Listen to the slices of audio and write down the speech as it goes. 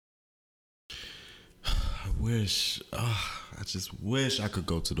I just wish I could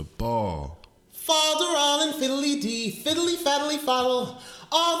go to the ball. Falderal and fiddly-dee, fiddly-faddly faddle.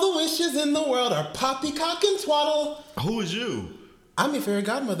 All the wishes in the world are poppycock and twaddle. Who is you? I'm your fairy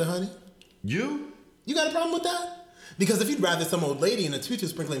godmother, honey. You? You got a problem with that? Because if you'd rather some old lady in a tutu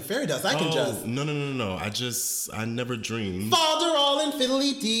sprinkling fairy dust, I can just... No. I never dreamed. Falderal and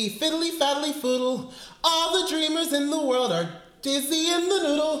fiddly-dee, fiddly-faddly foodle. All the dreamers in the world are dizzy in the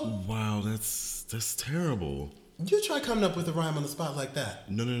noodle. Wow, that's terrible. You try coming up with a rhyme on the spot like that.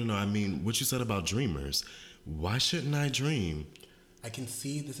 No. I mean, what you said about dreamers. Why shouldn't I dream? I can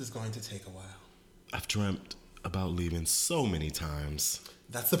see this is going to take a while. I've dreamt about leaving so many times.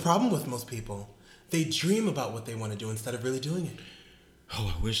 That's the problem with most people. They dream about what they want to do instead of really doing it.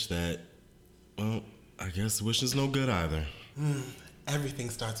 Oh, I wish that. Well, I guess wishing's no good either. Everything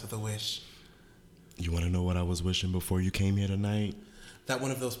starts with a wish. You want to know what I was wishing before you came here tonight? That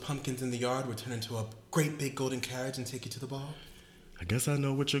one of those pumpkins in the yard would turn into a great big golden carriage and take you to the ball? I guess I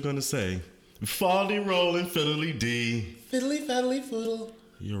know what you're going to say. Faldy rolling fiddly dee. Fiddly faddly foodle.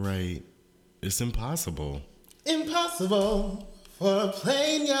 You're right. It's impossible. Impossible for a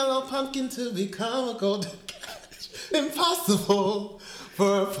plain yellow pumpkin to become a golden carriage. Impossible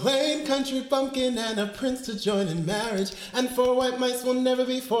for a plain country bumpkin and a prince to join in marriage. And 4 white mice will never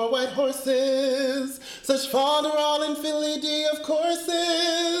be 4 white horses. Such falderal and fiddly-dee, of course,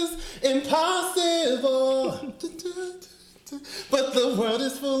 is impossible. But the world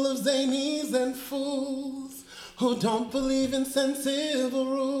is full of zanies and fools who don't believe in sensible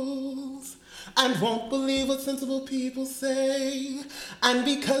rules and won't believe what sensible people say. And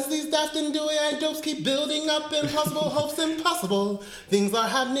because these daft and dewy-eyed dopes keep building up impossible hopes, impossible things are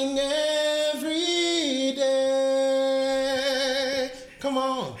happening every day. Come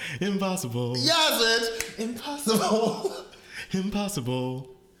on. Impossible. Yes, bitch. Impossible.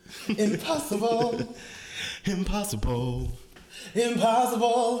 Impossible. Impossible. Impossible.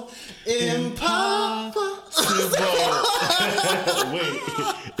 Impossible. Impossible. Wait,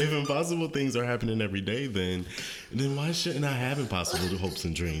 if impossible things are happening every day, then why shouldn't I have impossible hopes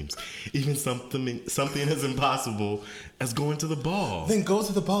and dreams? Even something as impossible as going to the ball. Then go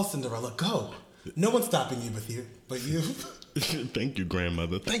to the ball, Cinderella. Go. No one's stopping you but you. Thank you,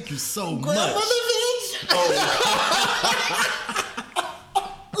 grandmother. Thank you so much. Grandmother bitch. Oh.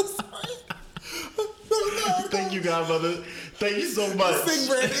 I'm sorry. Thank you, godmother. Thank you so much. Sing,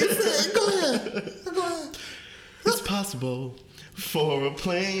 Brandy. Sing. Go ahead. It's possible for a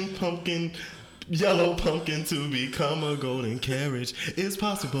plain pumpkin, yellow pumpkin to become a golden carriage. It's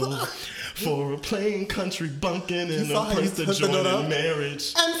possible for a plain country bumpkin and a prince to join in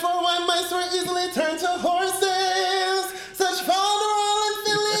marriage. And 4 white mice were easily turned to horses. Such falderal and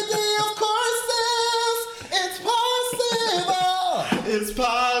fiddly-dee, of course, it's possible. It's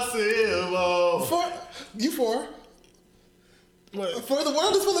possible. Four. What? For the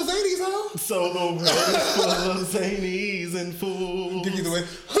world is full of zanies, huh? So the world is full of zanies and fools. Give you the way.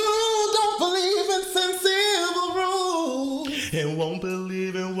 Who don't believe in sensible rules and won't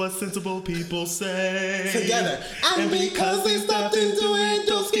believe in what sensible people say. Together. And because they stopped in doing,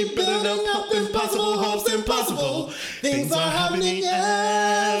 just keep building up impossible hopes, impossible things are happening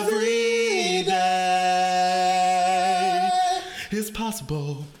every day. It's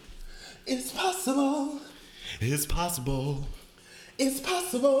possible. It's possible. It's possible. It's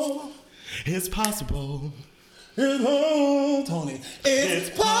possible. It's possible. Tony. It's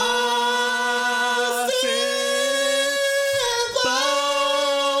possible.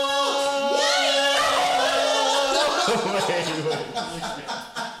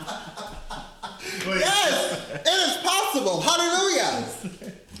 Wait. Yes, it is possible. Hallelujah.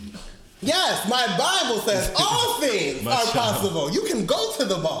 Yes, my Bible says all things are possible. You can go to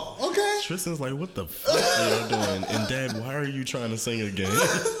the ball, okay? Tristan's like, what the fuck are y'all doing? And Dad, why are you trying to sing again?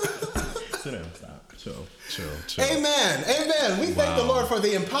 Sit down, stop. Chill. Amen. We thank the Lord for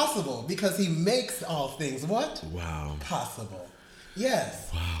the impossible because he makes all things what? Wow. Possible. Yes.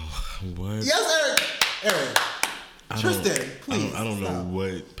 Wow. What? Yes, Eric. Tristan, please. I don't know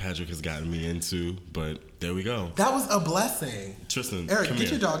what Patrick has gotten me into, but there we go. That was a blessing. Tristan, Eric, come get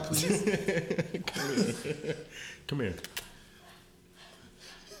here. your dog, please. Come here.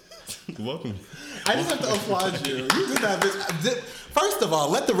 Welcome. I just have to applaud you. You did that, bitch. First of all,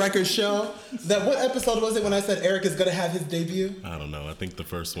 let the record show that what episode was it when I said Eric is going to have his debut? I don't know. I think the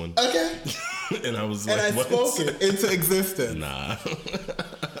first one. Okay. And I was and like, I what? spoke it into existence. Nah.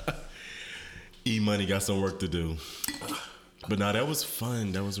 E-Money got some work to do. But no, that was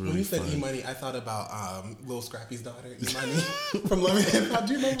fun. That was really When you said fun. E-Money, I thought about Lil Scrappy's daughter, E-Money, from Love and Hip Hop.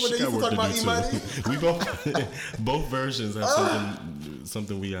 Do you remember when they used to talk about E-Money? We both versions have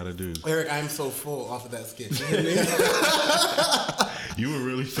something we gotta do. Eric, I'm so full off of that skit. You hear me? You were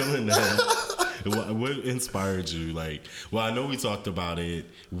really feeling that. What inspired you? Like, well, I know we talked about it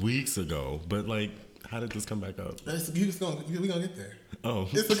weeks ago, but like, how did this come back up? We're gonna get there. Oh,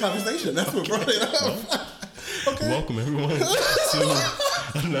 It's a conversation. That's what brought it up. Okay. Welcome everyone to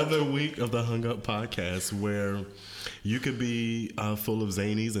another week of the Hung Up Podcast, where you could be full of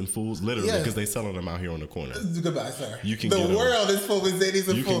zanies and fools, literally, because they selling them out here on the corner. Goodbye, sir. You can the get 'em. world is full of zanies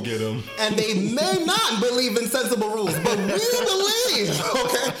and You fools. can get them. And they may not believe in sensible rules, but we believe,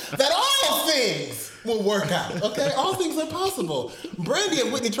 okay, that all things will work out, okay? All things are possible. Brandy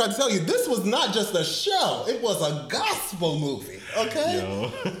and Whitney tried to tell you this was not just a show, it was a gospel movie, okay?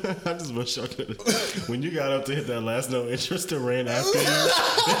 Yo, I just wish I could. When you got up to hit that last note, and Tristan ran after you.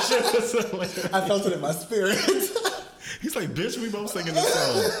 That shit was hilarious. I felt it in my spirit. He's like, bitch, we both singing this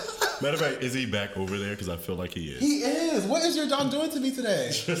song. Matter of fact, is he back over there? Because I feel like he is. He is. What is your dog doing to me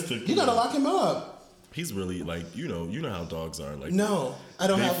today? Tristan, You gotta lock him up. he's really like, you know how dogs are. Like, No, I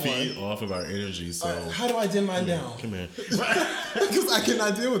don't they have feed one. off of our energy. So How do I dim mine down? come here. Because I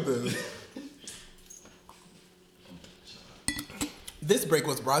cannot deal with this. This break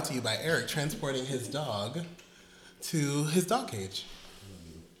was brought to you by Eric transporting his dog to his dog cage.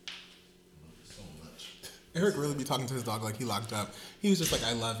 Eric really be talking to his dog like he locked up. He was just like,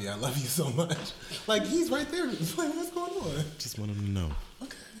 I love you so much. Like, he's right there. It's like, what's going on? Just want him to know.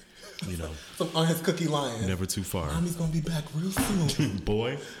 Okay. You know, So on his cookie lion. never too far. Mommy's gonna be back real soon.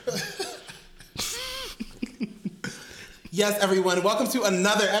 Boy. Yes, everyone, welcome to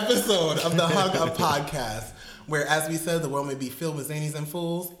another episode of the Hug Up Podcast, where, as we said, the world may be filled with zanies and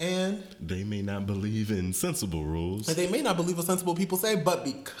fools, and They may not believe in sensible rules. they may not believe what sensible people say, but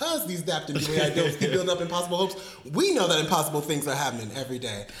because these daft and dewy ideals keep building up impossible hopes, we know that impossible things are happening every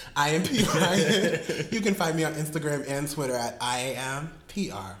day. I am P. Ryan. You can find me on Instagram and Twitter at IAMPRYAN.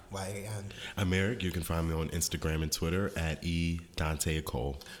 I'm Eric. You can find me on Instagram and Twitter at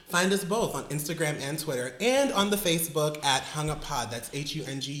eDanteCole. Find us both on Instagram and Twitter, and on the Facebook at Hung Up Pod. That's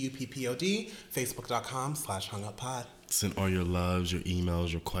HUNGUPPOD, Facebook.com/HungUpPod. Send all your loves, your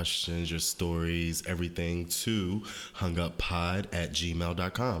emails, your questions, your stories, everything to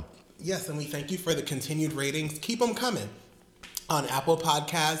hunguppod@gmail.com. Yes, and we thank you for the continued ratings. Keep them coming on Apple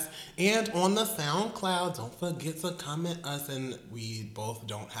Podcasts and on the SoundCloud. Don't forget to comment us. And we both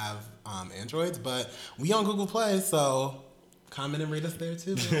don't have Androids, but we on Google Play, so comment and rate us there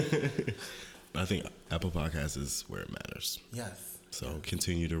too. I think Apple Podcasts is where it matters. Yes. So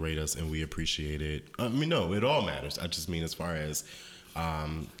continue to rate us, and we appreciate it. I mean, no, it all matters. I just mean as far as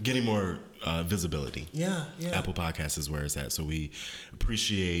getting more visibility. Yeah. Apple Podcasts is where it's at. So we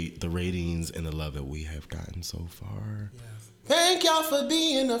appreciate the ratings and the love that we have gotten so far. Yes. Thank y'all for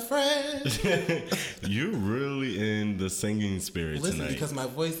being a friend. You're really in the singing spirit Listen, tonight. because my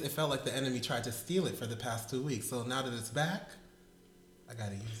voice, it felt like the enemy tried to steal it for the past 2 weeks. So now that it's back, I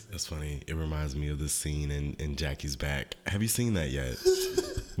gotta use it. That's funny. It reminds me of this scene in Jackie's Back. Have you seen that yet?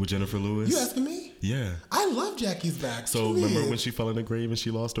 With Jennifer Lewis? You asking me? Yeah. I love Jackie's Back. So What you remember mean? when she fell in the grave and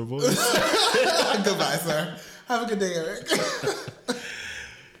she lost her voice? Goodbye, sir. Have a good day, Eric.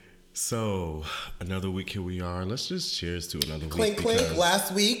 So another week, here we are. Let's just cheers to another Clink, week. clink. because-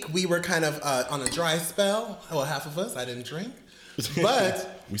 Last week, we were kind of on a dry spell. Well, half of us. I didn't drink.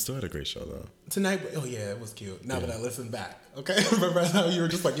 But we still had a great show though. tonight, oh yeah, it was cute. Now that I listen back. Okay? Remember how you were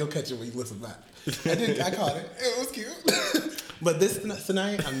just like, you'll catch it when you listen back. I caught it. It was cute. But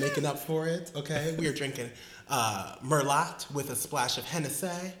tonight, I'm making up for it. Okay? We are drinking Merlot with a splash of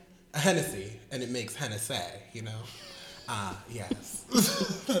Hennessy, and it makes Hennessy, you know? Yes.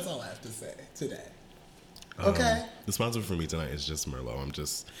 That's all I have to say today. Okay? The sponsor for me tonight is just Merlot. I'm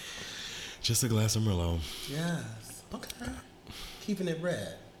just a glass of Merlot. Yes. Okay. Keeping it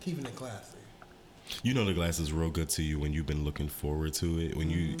red. Keeping it classy. You know the glass is real good to you when you've been looking forward to it. When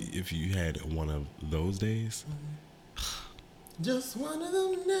if you had one of those days. Just one of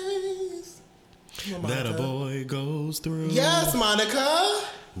them days. Come on, That a Monica. boy goes through. Yes, Monica.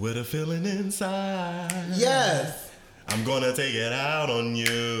 With a feeling inside. Yes. I'm gonna take it out on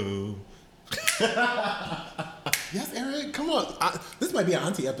you. Yes, Eric. Come on. This might be an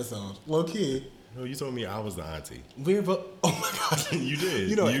auntie episode. Low key. No, you told me I was the auntie. We're both. Oh my God. You did.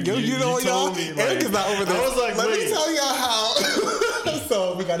 You know, you know, told y'all. me, Eric is not over there. I was like, let wait. me tell y'all how.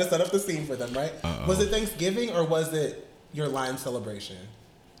 So we got to set up the scene for them, right? Uh-oh. Was it Thanksgiving or was it your line celebration,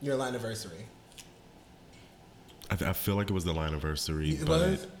 your line anniversary? I feel like it was the line anniversary. It but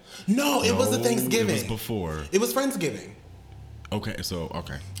was? No, it was the no, Thanksgiving. It was before. It was Friendsgiving. Okay, so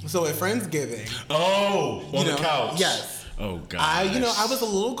So at Friendsgiving, Oh, on the couch. Yes. Oh God. I was a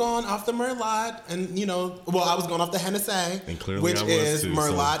little gone off the Merlot, and I was going off the Hennessy, And clearly which I was is too, so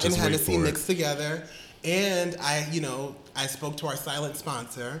Merlot and just wait Hennessy for it. mixed together. And I spoke to our silent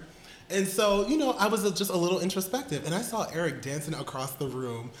sponsor. And so, I was just a little introspective, and I saw Eric dancing across the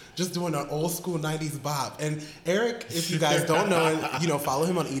room, just doing an old school 90s bop. And Eric, if you guys don't know, follow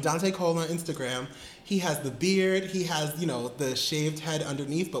him on eDante Cole on Instagram. He has the beard, he has, the shaved head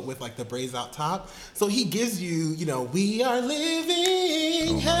underneath, but with like the braids out top. So he gives you, we are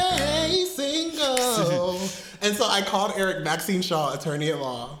living, hey, single. And so I called Eric Maxine Shaw, attorney at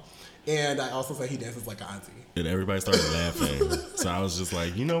law. And I also said he dances like an auntie. And everybody started laughing. So I was just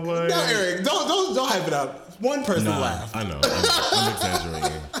like, you know what? No, Eric, don't hype it up. One person laughed. I know. I'm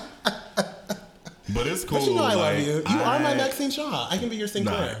exaggerating. But it's cool. But I love you. You are my I- Maxine Shaw. I can be your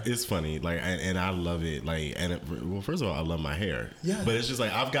Sinclair. Nah, it's funny. And I love it. Well, first of all, I love my hair. Yeah. But it's just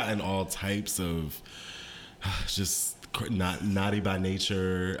like I've gotten all types of just not naughty by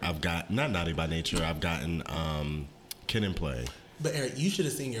nature. I've gotten kid and play. But Eric, you should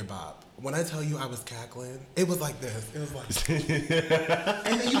have seen your bop. When I tell you I was cackling, it was like this. It was like,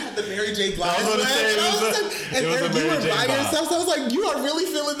 and then you had the Mary J. Blige. I was gonna say, and it was a Eric, you Mary were J. by bop. yourself. So I was like, you are really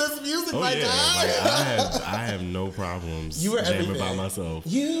feeling this music, Oh my yeah, guy. I have no problems You were jamming everything. by myself.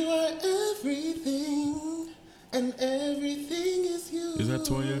 You are everything, and everything is you. Is that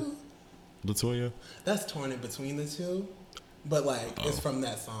Latoya? That's torn in between the two, but it's from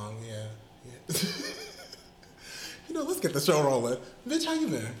that song. Yeah. Let's get the show rolling. Bitch, how you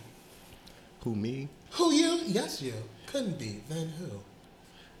been? Who, me? Who, you? Yes, you. Couldn't be. Then who?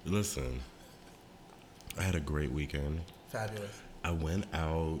 Listen, I had a great weekend. Fabulous. I went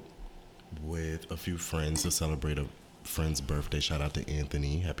out with a few friends to celebrate a friend's birthday. Shout out to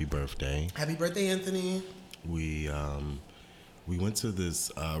Anthony. Happy birthday. Happy birthday, Anthony. We went to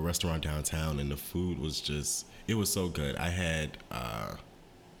this restaurant downtown, and the food was it was so good. I had, I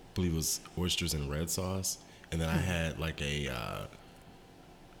believe it was oysters and red sauce. And then I had like a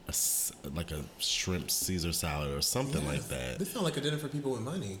shrimp Caesar salad or something like that. This sounds like a dinner for people with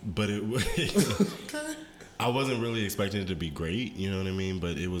money. But it was, Okay. I wasn't really expecting it to be great, you know what I mean?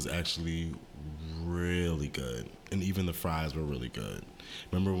 But it was actually really good. And even the fries were really good.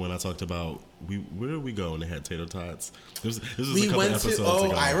 Remember when I talked about, where did we go and they had tater tots? This was a couple episodes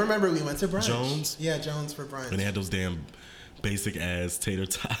ago. I remember we went to brunch. Jones? Yeah, Jones for brunch. And they had those damn basic ass tater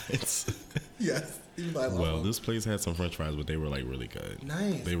tots. Yes. Even though I love Well, them. this place had some French fries, but they were like really good.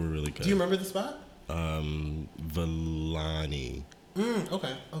 Nice. They were really good. Do you remember the spot? Villani.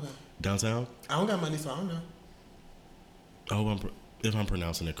 Okay. Downtown? I don't got money, so I don't know. I hope if I'm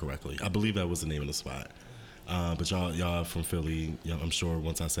pronouncing it correctly. I believe that was the name of the spot. But y'all from Philly, I'm sure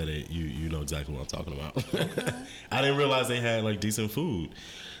once I said it, you know exactly what I'm talking about. Okay. I didn't realize they had like decent food.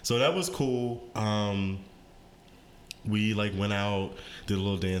 So that was cool. We went out, did a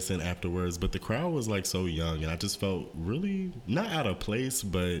little dancing afterwards, but the crowd was so young, and I just felt really not out of place,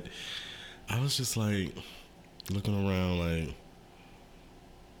 but I was just looking around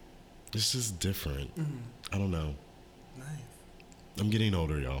it's just different. Mm-hmm. I don't know. Nice. I'm getting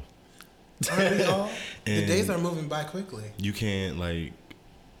older, y'all. Aren't we all? The And days are moving by quickly. you can't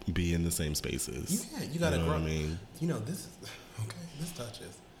be in the same spaces. You can't. You gotta know grow. what I mean? This is okay. This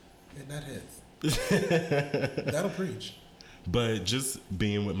touches. And that hits. That'll preach. But just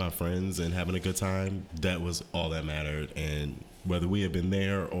being with my friends and having a good time, that was all that mattered. And whether we had been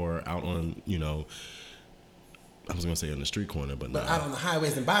there or out on, I was going to say on the street corner, but But no. out on the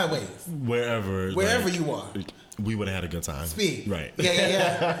highways and byways, Wherever you are, we would have had a good time. speak. Right.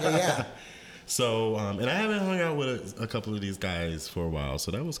 Yeah. So, and I haven't hung out with a couple of these guys for a while,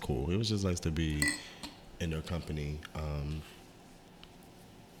 so that was cool. It was just nice to be in their company. A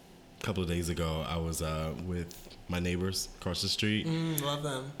couple of days ago, I was with my neighbors across the street. Love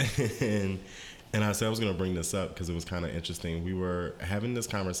them. And I said I was going to bring this up because it was kind of interesting. We were having this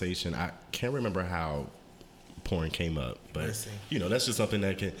conversation. I can't remember how porn came up, but that's just something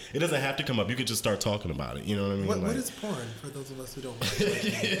that it doesn't have to come up. You could just start talking about it. You know what I mean? What is porn for those of us who don't watch?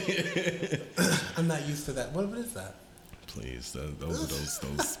 I'm not used to that. What is that? Please, those are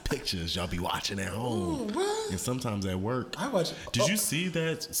those pictures y'all be watching at home. Ooh, what? And sometimes at work. I watch. Did you see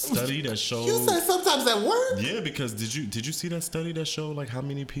that study that showed? You said sometimes at work. Yeah, because did you see that study that showed how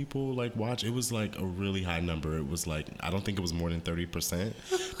many people watch? It was a really high number. It was I don't think it was more than 30%,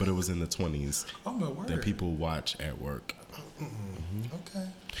 but it was in the 20s. Oh my word. That people watch at work. Mm-hmm. Okay.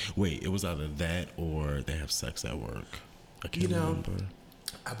 Wait, it was either that or they have sex at work. I can't remember.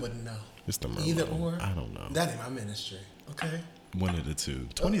 I wouldn't know. It's the Merlot. Either or. I don't know. That ain't my ministry. Okay. One of the two.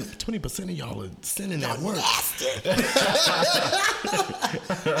 20% of y'all are sending that work.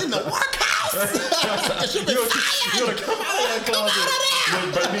 In the workhouse. You're gonna come out of that closet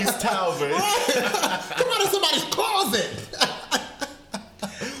with Bernice Talbot. Come out of somebody's closet.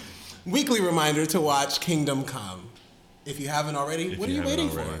 Weekly reminder to watch Kingdom Come. If you haven't already, what are you waiting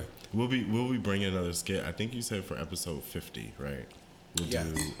for? We'll be bringing another skit. I think you said for episode 50, right? We'll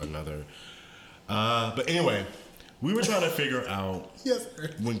do another. But anyway, we were trying to figure out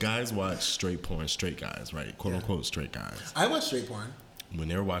when guys watch straight porn, straight guys, right? Quote unquote straight guys. I watch straight porn. When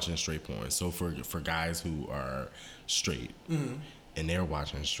they're watching straight porn, so for guys who are straight and they're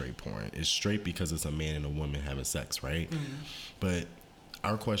watching straight porn, it's straight because it's a man and a woman having sex, right? But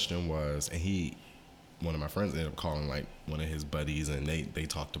our question was, and one of my friends ended up calling like one of his buddies, and they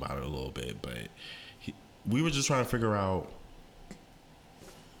talked about it a little bit, but we were just trying to figure out,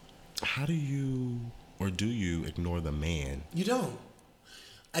 how do you ignore the man? You don't.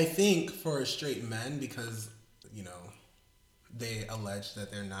 I think for straight men, because, they allege that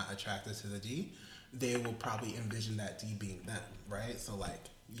they're not attracted to the D, they will probably envision that D being them, right? So like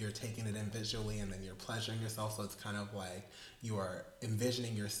you're taking it in visually and then you're pleasuring yourself. So it's kind of like you are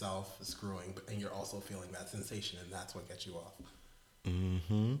envisioning yourself screwing, and you're also feeling that sensation, and that's what gets you off.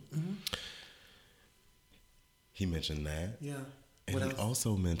 He mentioned that. Yeah. And what he else?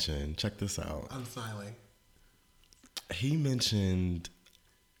 also mentioned, check this out. I'm smiling. He mentioned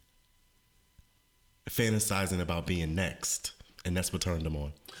fantasizing about being next, and that's what turned him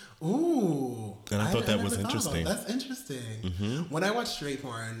on. Ooh. And I thought that was interesting. That's interesting. When I watch straight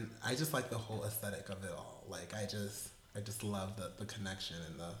porn, I just like the whole aesthetic of it all. Like I just love the connection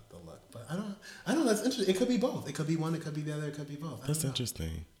and the look. But I don't know, that's interesting. It could be both. It could be one, it could be the other, it could be both. That's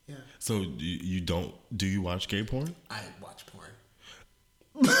interesting. Yeah. So do you watch gay porn? I watch porn.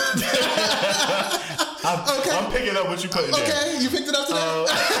 I'm picking up what you put in there. Okay, you picked it up today?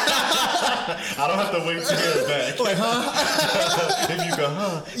 I don't have to wait to hear it back. Like, huh? If you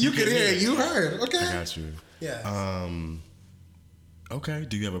go, You could hear it. You heard. Okay. I got you. Yeah. Okay.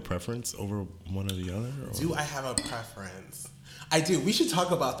 Do you have a preference over one or the other? Or? Do I have a preference? I do. We should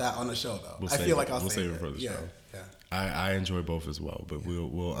talk about that on the show, though. I feel like I'll save it for the show. Yeah. I enjoy both as well, but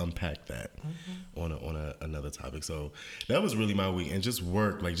we'll unpack that on another topic. So that was really my week, and just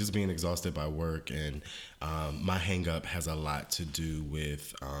work, like just being exhausted by work, and my hang up has a lot to do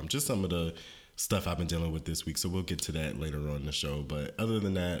with just some of the stuff I've been dealing with this week. So we'll get to that later on in the show. But other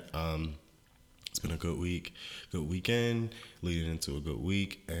than that, it's been a good week, good weekend, leading into a good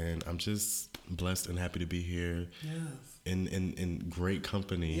week, and I'm just blessed and happy to be here. Yes. In great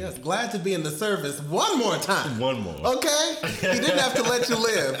company. Yes, glad to be in the service one more time. One more. Okay? He didn't have to let you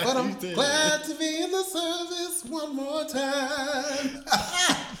live, but I'm glad to be in the service one more time.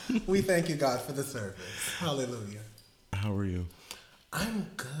 We thank you, God, for the service. Hallelujah. How are you? I'm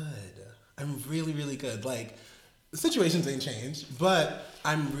good. I'm really, really good. Like, the situations ain't changed, but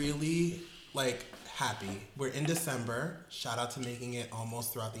I'm really, happy. We're in December. Shout out to making it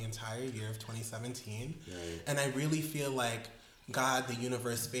almost throughout the entire year of 2017. Right. And I really feel like God, the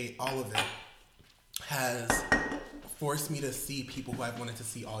universe, fate, all of it has forced me to see people who I've wanted to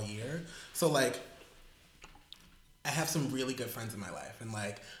see all year. So I have some really good friends in my life, and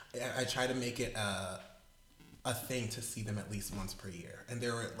I try to make it a thing to see them at least once per year. And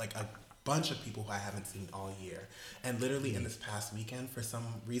there were a bunch of people who I haven't seen all year. And literally in this past weekend, for some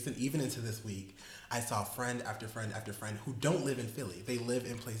reason, even into this week, I saw friend after friend after friend who don't live in Philly. They live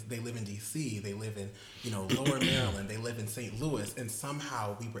in DC, they live in, Lower Maryland, they live in St. Louis, and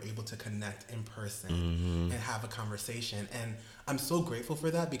somehow we were able to connect in person and have a conversation. And I'm so grateful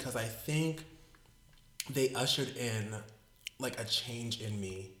for that, because I think they ushered in a change in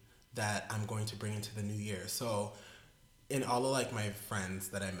me that I'm going to bring into the new year. So in all of my friends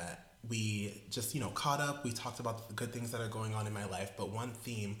that I met, we just, caught up. We talked about the good things that are going on in my life. But one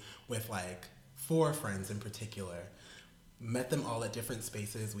theme with 4 friends in particular, met them all at different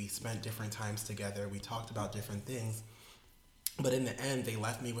spaces. We spent different times together. We talked about different things. But in the end, they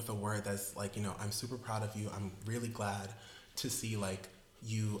left me with a word that's I'm super proud of you. I'm really glad to see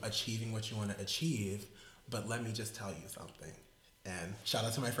you achieving what you want to achieve. But let me just tell you something. And shout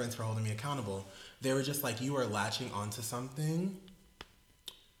out to my friends for holding me accountable. They were just you are latching onto something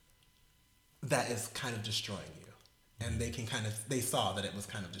that is kind of destroying you. And they saw that it was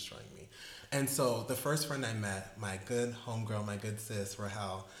kind of destroying me. And so the first friend I met, my good homegirl, my good sis,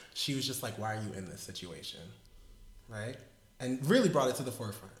 Rahel, she was just why are you in this situation? Right? And really brought it to the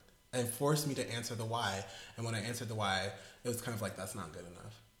forefront and forced me to answer the why. And when I answered the why, it was kind of that's not good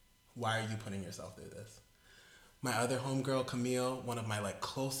enough. Why are you putting yourself through this? My other homegirl, Camille, one of my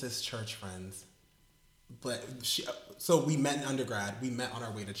closest church friends, but so we met in undergrad. We met on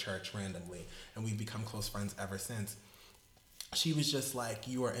our way to church randomly, and we've become close friends ever since. She was just like,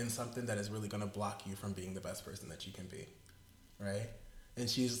 you are in something that is really going to block you from being the best person that you can be, right? And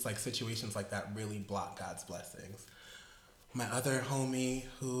she's just like, situations like that really block God's blessings. My other homie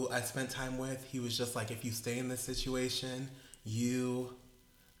who I spent time with, he was just like, if you stay in this situation, you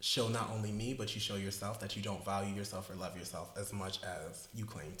show not only me, but you show yourself that you don't value yourself or love yourself as much as you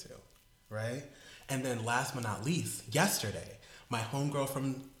claim to, right? And then last but not least, yesterday, my homegirl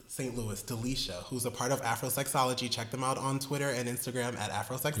from St. Louis, Delisha, who's a part of Afrosexology. Check them out on Twitter and Instagram at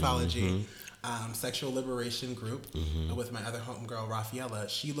Afrosexology. Sexual liberation group with my other homegirl, Rafaela.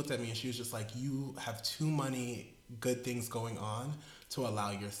 She looked at me and she was just like, you have too many good things going on to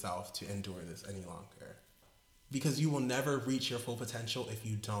allow yourself to endure this any longer. Because you will never reach your full potential if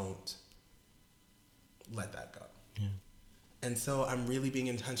you don't let that go. Yeah. And so I'm really being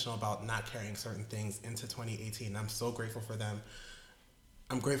intentional about not carrying certain things into 2018. I'm so grateful for them.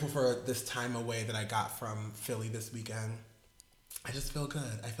 I'm grateful for this time away that I got from Philly this weekend. I just feel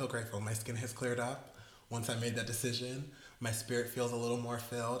good. I feel grateful. My skin has cleared up once I made that decision. My spirit feels a little more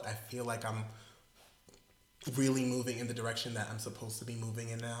filled. I feel like I'm really moving in the direction that I'm supposed to be moving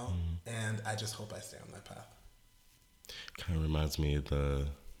in now. And I just hope I stay on that path. Kind of reminds me of the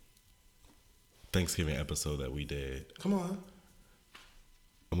Thanksgiving episode that we did. Come on.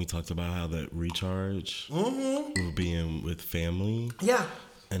 And we talked about how that recharge will be in with family. Yeah.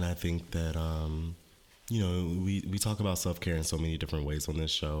 And I think that, we talk about self-care in so many different ways on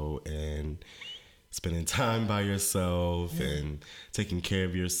this show, and spending time by yourself and taking care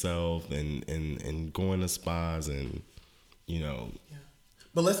of yourself and going to spas and, Yeah.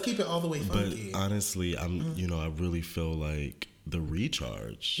 But let's keep it all the way funky. But honestly, I really feel like the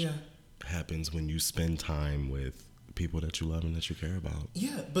recharge happens when you spend time with people that you love and that you care about.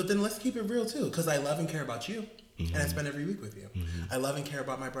 Yeah, but then let's keep it real too, because I love and care about you, and I spend every week with you. I love and care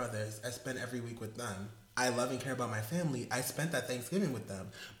about my brothers. I spend every week with them. I love and care about my family. I spent that Thanksgiving with them.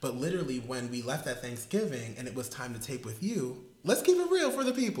 But literally, when we left that Thanksgiving and it was time to tape with you, let's keep it real for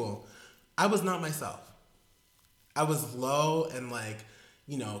the people. I was not myself. I was low and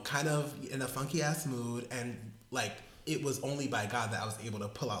kind of in a funky ass mood, and it was only by God that I was able to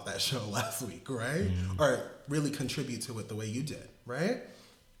pull out that show last week, right? Or really contribute to it the way you did, right?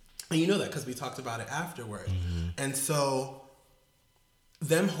 And you know that because we talked about it afterward. And so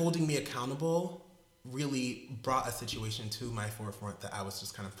them holding me accountable really brought a situation to my forefront that I was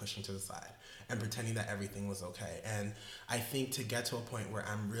just kind of pushing to the side and pretending that everything was okay. And I think to get to a point where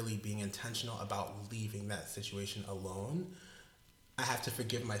I'm really being intentional about leaving that situation alone, I have to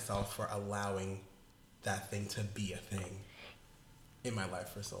forgive myself for allowing that thing to be a thing in my life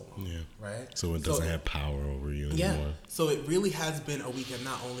for so long, right? So it doesn't have power over you anymore. Yeah. So it really has been a weekend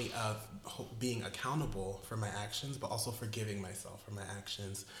not only of being accountable for my actions, but also forgiving myself for my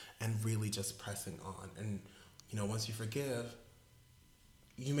actions and really just pressing on. And, once you forgive,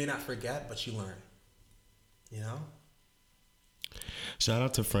 you may not forget, but you learn, Shout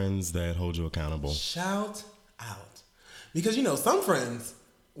out to friends that hold you accountable. Shout out. Because, some friends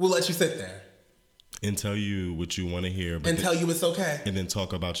will let you sit there and tell you what you want to hear. And tell you it's okay. And then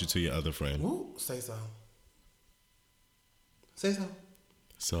talk about you to your other friend. Ooh, say so. Say so.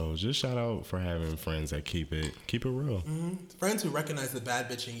 So just shout out for having friends that keep it real. Friends who recognize the bad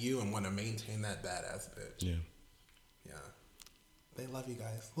bitch in you and want to maintain that badass bitch. Yeah. Yeah. They love you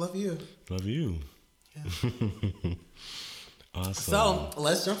guys. Love you. Love you. Yeah. Awesome. So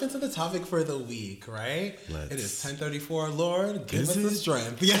let's jump into the topic for the week, right? It is 10:34. Lord, give us the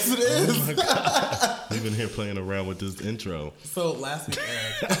strength. Yes, it is. Oh my God. We've been here playing around with this intro. So last week,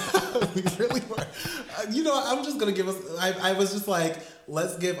 Eric, we really were. I'm just gonna give us. I was just like,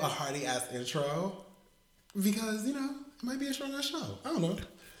 let's give a hearty ass intro because it might be a short ass show. I don't know.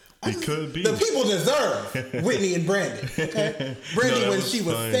 It could be. The people deserve Whitney and Brandy. Okay, Brandy when she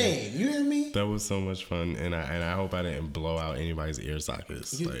was sane. You hear me? That was so much fun, and I hope I didn't blow out anybody's ear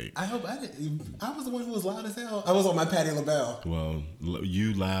sockets. I hope I didn't. I was the one who was loud as hell. I was on my Patti LaBelle. Well,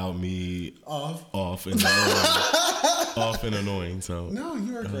 you loud me off and annoying. So no,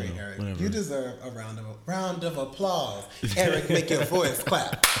 you are great, Eric. Whatever. You deserve a round of applause. Eric, make your voice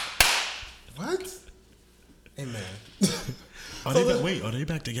clap. What? Amen. Are they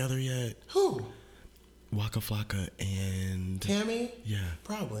back together yet? Who? Waka Flocka and Tammy? Yeah.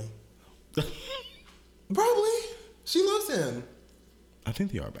 Probably. Probably. She loves him. I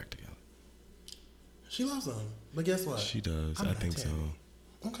think they are back together. She loves him. But guess what? She does. I think Tammy.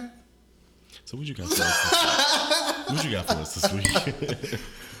 so. Okay. So what you got for us this week? What you got for us this week?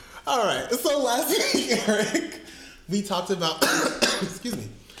 All right. So last week, Eric, we talked about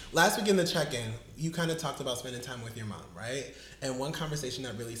Last week in the check-in, you kind of talked about spending time with your mom, right? And one conversation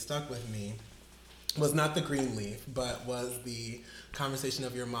that really stuck with me was not the green leaf, but was the conversation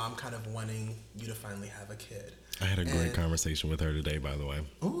of your mom kind of wanting you to finally have a kid. I had a great conversation with her today, by the way.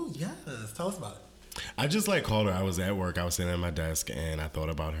 Oh, yes. Tell us about it. I just called her. I was at work. I was sitting at my desk and I thought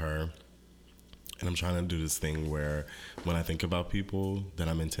about her. And I'm trying to do this thing where when I think about people, that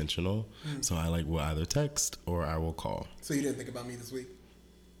I'm intentional. So I will either text or I will call. So you didn't think about me this week?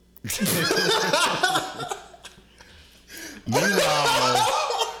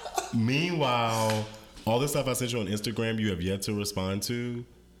 Meanwhile, all the stuff I sent you on Instagram, you have yet to respond to.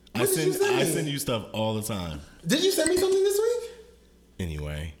 I send you stuff all the time. Did you send me something this week?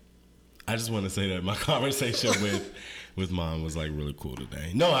 Anyway, I just want to say that my conversation with mom was really cool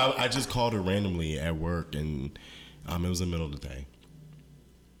today. No, I just called her randomly at work, and it was the middle of the day.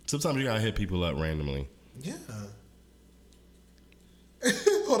 Sometimes you gotta hit people up randomly. Yeah.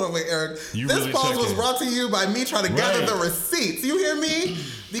 Hold on, wait, Eric. This really pause was brought to you by me trying to gather the receipts. You hear me?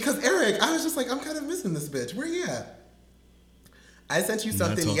 Because Eric, I was just I'm kind of missing this bitch. Where you at? I sent you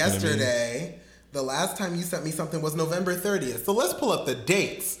something yesterday. The last time you sent me something was November 30th. So let's pull up the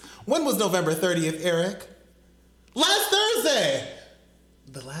dates. When was November 30th, Eric? Last Thursday.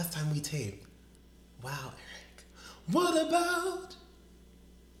 The last time we taped. Wow, Eric. What about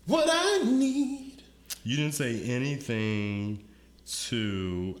what I need? You didn't say anything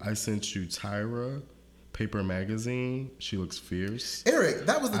to... I sent you Tyra, Paper Magazine. She looks fierce. Eric,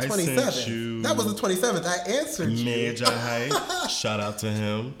 that was the 27th. That was the 27th. I answered you. Major Hype. Shout out to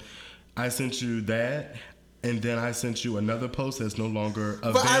him. I sent you that. And then I sent you another post that's no longer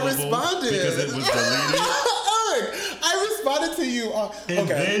available. But I responded. Because it was deleted. Eric, I responded to you. And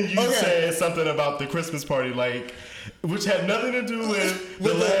then you said something about the Christmas party, which had nothing to do with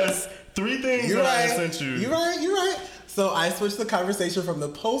the last 3 things I sent you. You're right. So I switched the conversation from the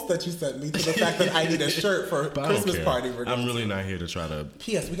post that you sent me to the fact that I need a shirt for Christmas party. I'm really not here to try to...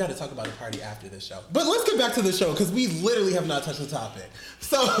 P.S. We got to talk about a party after this show. But let's get back to the show because we literally have not touched the topic.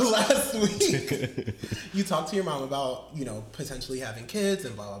 So last week, you talked to your mom about, potentially having kids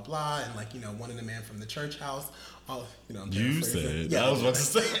and blah, blah, blah. And wanting a man from the church house. I'm you said. Yeah, I was about to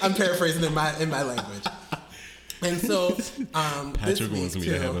say. I'm paraphrasing in my language. And so, Patrick wants me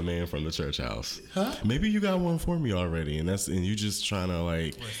to have a man from the church house. Huh? Maybe you got one for me already, and you just trying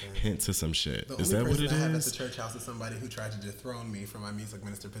to hint to some shit. Is that what it is? I have at the church house is somebody who tried to dethrone me from my music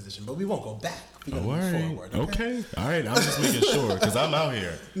minister position, but we won't go back. We're gonna move forward. Okay. All right. I'm just making sure because I'm out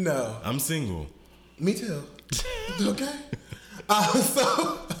here. No, I'm single. Me too. Okay.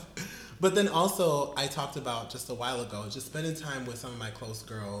 But then also, I talked about just a while ago, just spending time with some of my close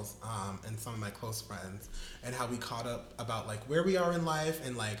girls and some of my close friends and how we caught up about where we are in life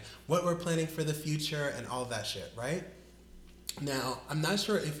and what we're planning for the future and all that shit, right? Now, I'm not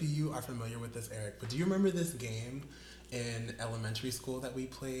sure if you are familiar with this, Eric, but do you remember this game in elementary school that we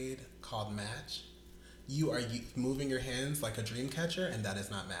played called Match? You are moving your hands like a dream catcher, and that is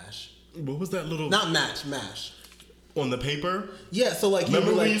not MASH. What was that little... Not Match, MASH. On the paper? Yeah, so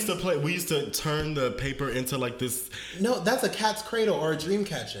remember we used to play, we used to turn the paper into this... No, that's a cat's cradle or a dream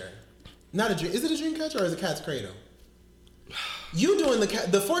catcher. Not a dream... Is it a dream catcher or is it cat's cradle? You doing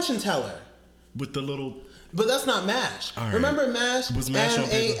the fortune teller. With the little... But that's not MASH. Right. Remember MASH? Was MASH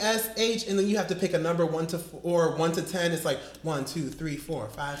MASH, and then you have to pick a number 1 to 1 to 10. It's 1, 2, 3, 4,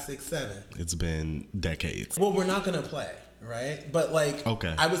 5, 6, 7. It's been decades. Well, we're not gonna play. Right? But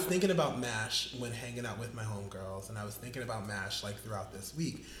okay. I was thinking about MASH when hanging out with my homegirls, and I was thinking about MASH throughout this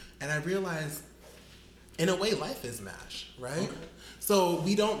week. And I realized, in a way, life is MASH, right? Okay. So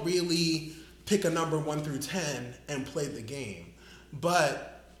we don't really pick a number 1 through 10 and play the game.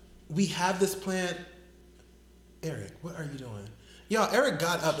 But we have this plan. Eric, what are you doing? Yo, Eric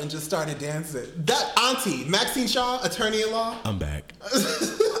got up and just started dancing. That auntie, Maxine Shaw, attorney-in-law. I'm back.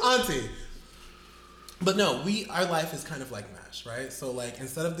 Auntie. But no, our life is kind of like MASH, right? So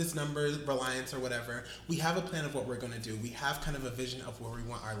instead of this number reliance or whatever, we have a plan of what we're going to do. We have kind of a vision of where we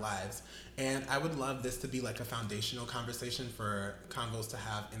want our lives. And I would love this to be a foundational conversation for convos to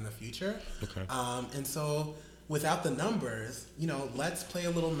have in the future. Okay. And so without the numbers, let's play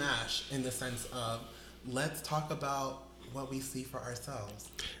a little MASH in the sense of let's talk about what we see for ourselves.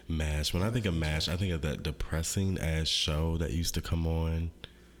 MASH. When I think of MASH, I think of that depressing ass show that used to come on.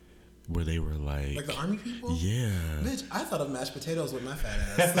 Where they were like the army people? Yeah. Bitch, I thought of mashed potatoes with my fat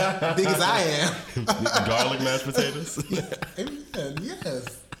ass. Big as I am. Garlic mashed potatoes? Amen.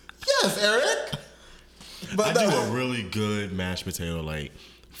 Yes. Yes, Eric. But I do a really good mashed potato,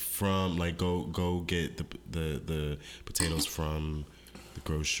 from go get the potatoes from the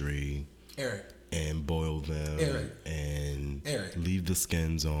grocery. Eric, and boil them and leave the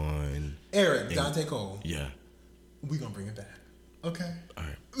skins on. Dante Cole. Yeah. We gonna bring it back. Okay. All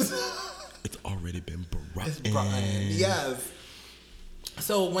right. It's already been brought It's in. brought in. Yes.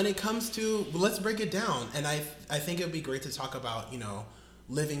 So when it comes to, let's break it down. And I think it would be great to talk about,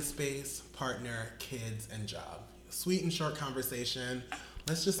 living space, partner, kids, and job. Sweet and short conversation.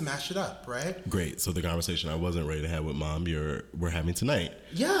 Let's just mash it up, right? Great. So the conversation I wasn't ready to have with Mom, we're having tonight.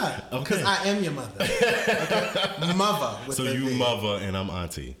 Yeah. Okay. Because I am your mother. Okay? Mother. So you mother and I'm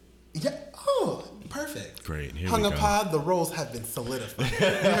auntie. Yeah. Oh, perfect. Great. Here Hung we go. upon, the roles have been solidified. You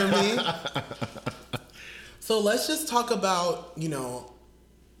know what I mean? So let's just talk about,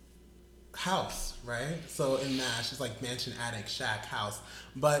 house, right? So in MASH, it's like mansion, attic, shack, house.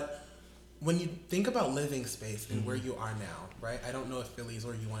 But when you think about living space and where you are now, right? I don't know if Philly is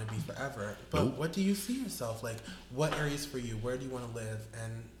where you want to be forever, but Nope. What do you see yourself? Like, what areas for you? Where do you want to live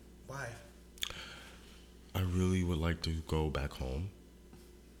and why? I really would like to go back home.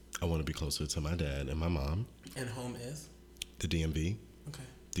 I want to be closer to my dad and my mom. And home is? The DMV. Okay.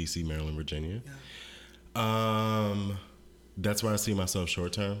 DC, Maryland, Virginia. Yeah. That's where I see myself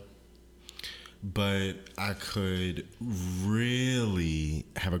short term. But I could really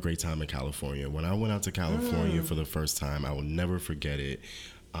have a great time in California. When I went out to California for the first time, I will never forget it.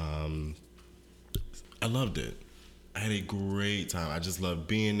 I loved it. I had a great time. I just loved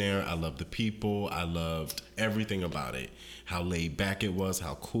being there. I loved the people. I loved everything about it. How laid back it was,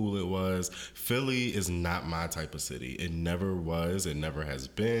 how cool it was. Philly is not my type of city. It never was. It never has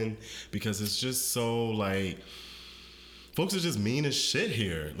been. Because it's just so like... Folks are just mean as shit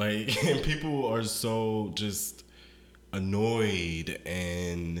here. Like, and people are so just annoyed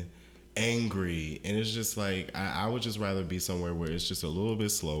and angry. And it's just like, I would just rather be somewhere where it's just a little bit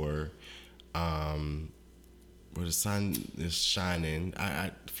slower, where the sun is shining.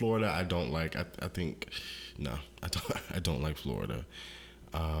 Florida, I don't like. I think, no, I don't like Florida.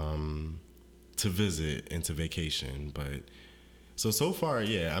 To visit and to vacation. But, so far,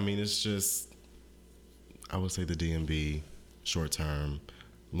 yeah, I mean, it's just, I would say the DMV, short term,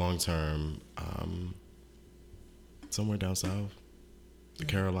 long term, somewhere down south, the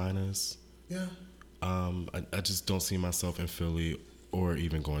Carolinas. Yeah. I just don't see myself in Philly or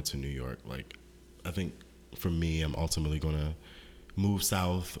even going to New York. Like, I think for me, I'm ultimately going to move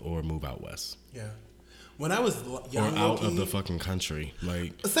south or move out west. Yeah. When I was young, or out of the fucking country.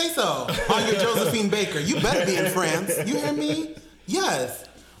 Like, say so on your Josephine Baker. You better be in France. You hear me? Yes.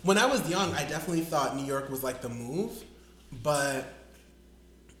 When I was young, I definitely thought New York was like the move, but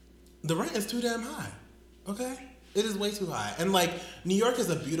the rent is too damn high. Okay? It is way too high. And like, New York is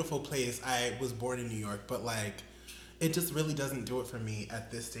a beautiful place. I was born in New York, but like, it just really doesn't do it for me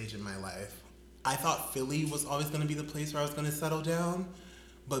at this stage in my life. I thought Philly was always going to be the place where I was going to settle down,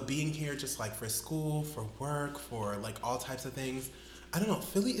 but being here just like for school, for work, for like all types of things, I don't know,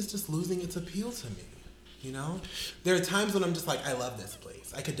 Philly is just losing its appeal to me. You know, there are times when I'm just like, I love this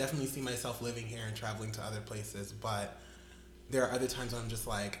place. I could definitely see myself living here and traveling to other places, but there are other times when I'm just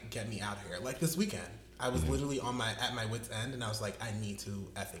like, get me out of here. Like this weekend, I was literally at my wit's end, and I was like, I need to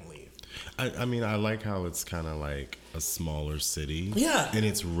effing leave. I mean, I like how it's kind of like a smaller city. Yeah. And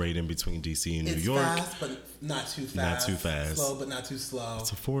it's right in between DC and New York. It's fast, but not too fast. Not too fast. Slow, but not too slow.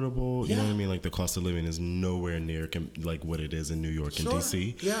 It's affordable. You know what I mean? Like, the cost of living is nowhere near like what it is in New York and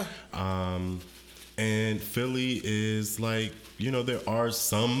DC. Yeah. And Philly is like, there are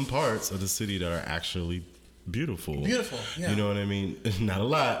some parts of the city that are actually beautiful. Beautiful, yeah. You know what I mean? Not a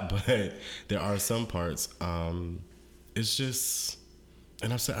lot, but there are some parts. It's just,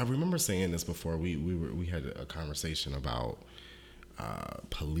 and I remember saying this before. We had a conversation about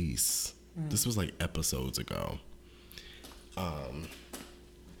police. This was like episodes ago. I've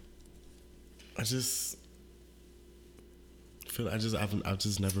just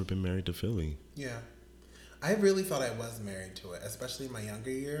never been married to Philly. Yeah. I really thought I was married to it, especially in my younger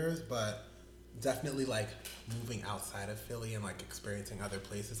years, but definitely like moving outside of Philly and like experiencing other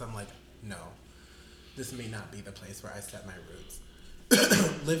places, I'm like, no, this may not be the place where I set my roots.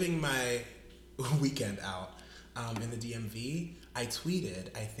 Living my weekend out in the DMV, I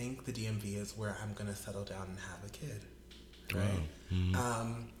tweeted, I think the DMV is where I'm going to settle down and have a kid. Right?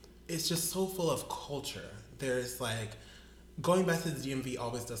 Wow. It's just so full of culture. There's like, going back to the DMV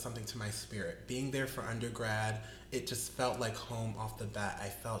always does something to my spirit. Being there for undergrad, it just felt like home off the bat. I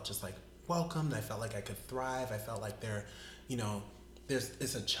felt just like welcomed. I felt like I could thrive. I felt like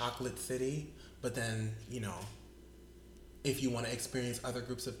it's a chocolate city, but then, if you want to experience other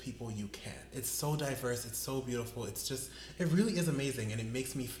groups of people, you can. It's so diverse. It's so beautiful. It really is amazing. And it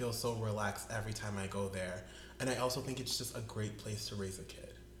makes me feel so relaxed every time I go there. And I also think it's just a great place to raise a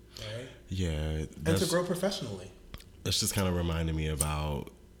kid. right? Yeah. And to grow professionally. That's just kind of reminding me about,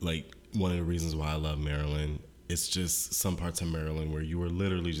 like, one of the reasons why I love Maryland. It's just some parts of Maryland where you are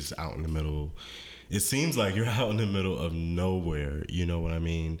literally just out in the middle. It seems like you're out in the middle of nowhere, you know what I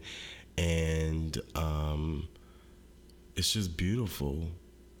mean? And it's just beautiful.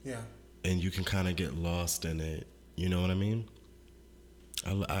 Yeah. And you can kind of get lost in it, you know what I mean?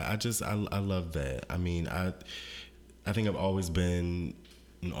 I love that. I mean, I think I've always been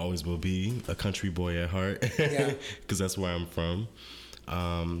and always will be a country boy at heart. Yeah. Because that's where I'm from.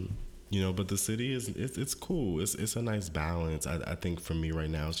 You know, but the city it's cool. It's a nice balance. I think for me right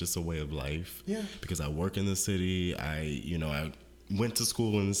now, it's just a way of life. Yeah. Because I work in the city. I went to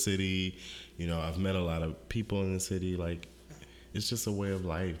school in the city. You know, I've met a lot of people in the city. Like, it's just a way of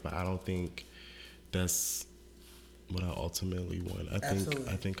life. But I don't think that's what I ultimately want.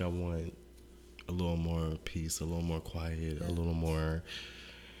 I think I want a little more peace, a little more quiet, a little more.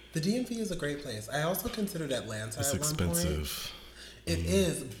 The DMV is a great place. I also considered Atlanta. It's at expensive. One point. It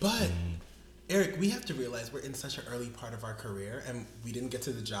is, but Eric, we have to realize we're in such an early part of our career, and we didn't get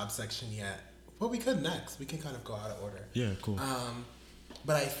to the job section yet. Well, we could next. We can kind of go out of order. Yeah, cool.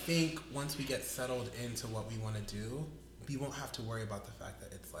 But I think once we get settled into what we want to do, we won't have to worry about the fact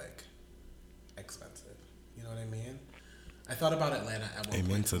that it's like expensive. You know what I mean? I thought about Atlanta at one point.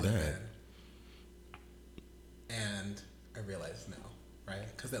 Amen to that. And I realized no, right?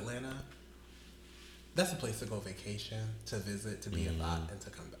 Because Atlanta, that's a place to go vacation, to visit, to be a lot, and to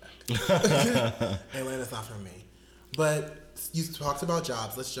come back. Atlanta's not for me. But you talked about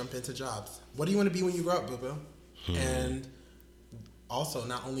jobs. Let's jump into jobs. What do you want to be when you grow up, boo-boo? And also,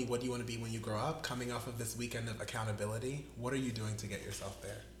 not only what do you want to be when you grow up, coming off of this weekend of accountability, what are you doing to get yourself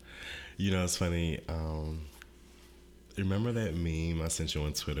there? You know, it's funny. Remember that meme I sent you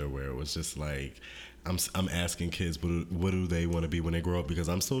on Twitter where it was just like, I'm asking kids what do they want to be when they grow up, because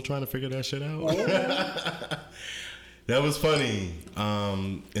I'm still trying to figure that shit out. That was funny,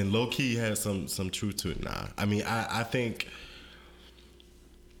 and low key had some truth to it. Nah, I mean, I think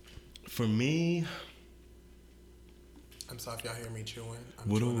for me, I'm sorry if y'all hear me chewing. I'm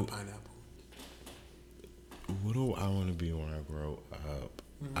chewing a pineapple. What do I want to be when I grow up?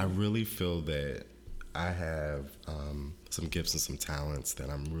 I really feel that I have some gifts and some talents that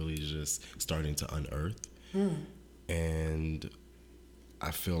I'm really just starting to unearth. And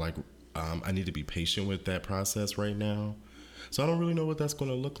I feel like I need to be patient with that process right now. So I don't really know what that's going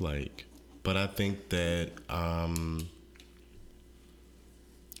to look like. But I think that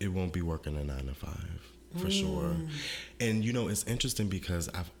it won't be working a 9 to 5 for sure. And, you know, it's interesting because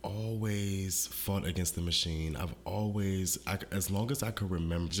I've always fought against the machine. As long as I could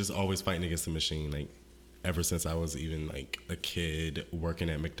remember, just always fighting against the machine. Like, ever since I was even like a kid working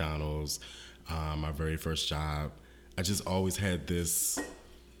at McDonald's, my very first job, I just always had this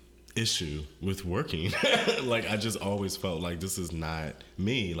issue with working. Like, I just always felt like this is not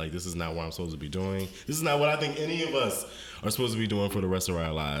me. Like, this is not what I'm supposed to be doing. This is not what I think any of us are supposed to be doing for the rest of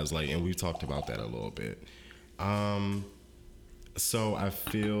our lives. Like, and we've talked about that a little bit. So I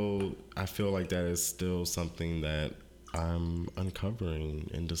feel like that is still something that I'm uncovering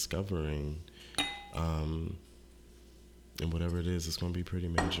and discovering. And whatever it is, it's going to be pretty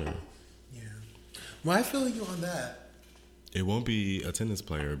major. Yeah. Well, I feel you on that. It won't be a tennis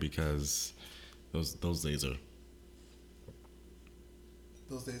player because those days are.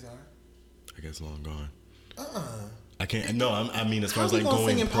 Those days are? I guess long gone. I can't. No, I mean as far as like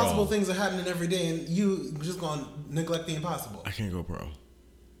going saying pro. impossible things are happening every day, and you just gonna neglect the impossible. I can't go pro.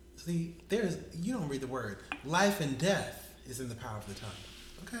 See, you don't read the word. Life and death is in the power of the tongue.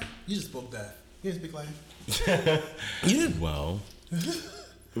 Okay, you just spoke death. You didn't speak life. You didn't. Well,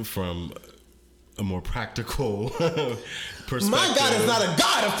 from a more practical perspective. My God is not a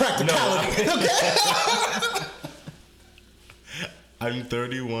God of practicality. No. Okay. I'm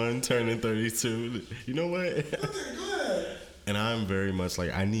 31, turning 32. You know what? Okay, good. And I'm very much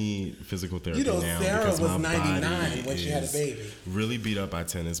like, I need physical therapy you know, now. Sarah because was my 99 when she had a baby. Really beat up by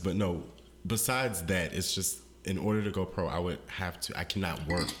tennis. But no, besides that, it's just, in order to go pro, I cannot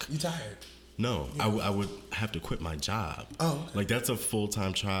work. You tired? No, yeah. I would have to quit my job. Oh, okay. Like, that's a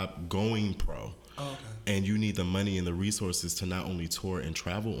full-time job going pro. Oh, okay. And you need the money and the resources to not only tour and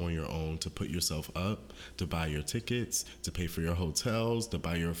travel on your own, to put yourself up, to buy your tickets, to pay for your hotels, to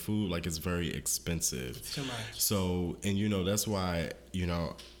buy your food. Like, it's very expensive. It's too much. So, and you know, that's why, you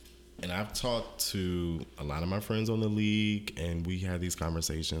know, And I've talked to a lot of my friends on the league, and we had these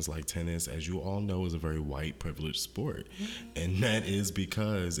conversations. Like, tennis, as you all know, is a very white privileged sport. And that is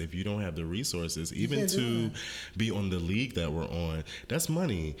because if you don't have the resources, even to be on the league that we're on, that's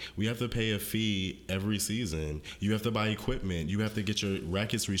money. We have to pay a fee every season. You have to buy equipment. You have to get your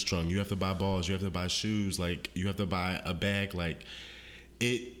rackets restrung. You have to buy balls. You have to buy shoes. Like, you have to buy a bag. Like,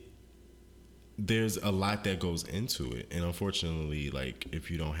 there's a lot that goes into it, and unfortunately, like,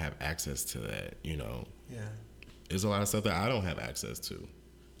 if you don't have access to that, there's a lot of stuff that I don't have access to,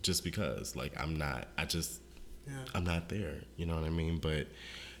 just because, like, I'm not there, you know what I mean? But,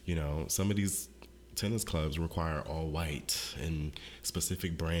 some of these tennis clubs require all white and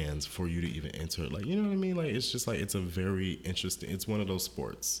specific brands for you to even enter, like, you know what I mean? Like, it's just like, it's a very interesting, it's one of those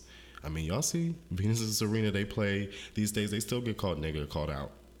sports. I mean, y'all see Venus and Serena, they play these days, they still get called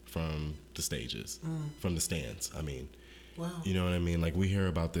out from the stages, from the stands. I mean, wow. You know what I mean? Like, we hear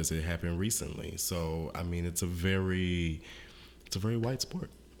about this, it happened recently. So, I mean, it's a very white sport.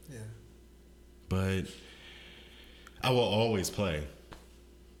 Yeah. But I will always play.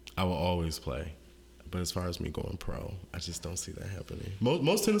 But as far as me going pro, I just don't see that happening.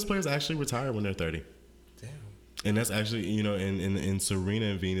 Most tennis players actually retire when they're 30. Damn. And that's actually, and Serena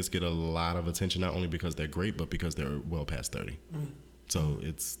and Venus get a lot of attention, not only because they're great, but because they're well past 30. So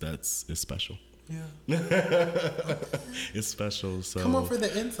it's special. Yeah. It's special. So come on for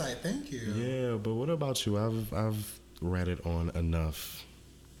the insight. Thank you. Yeah, but what about you? I've ratted on enough.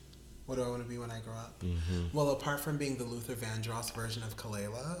 What do I want to be when I grow up? Well, apart from being the Luther Vandross version of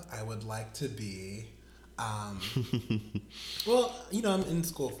Kalela, I would like to be. Well, I'm in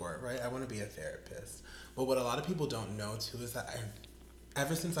school for it, right? I want to be a therapist. But what a lot of people don't know too is that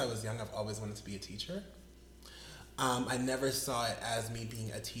ever since I was young, I've always wanted to be a teacher. I never saw it as me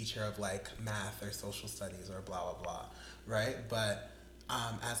being a teacher of like math or social studies or blah, blah, blah, right? But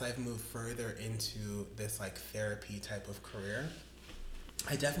as I've moved further into this like therapy type of career,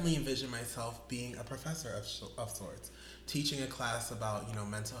 I definitely envision myself being a professor of sorts, teaching a class about,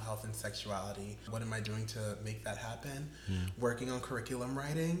 mental health and sexuality. What am I doing to make that happen? Working on curriculum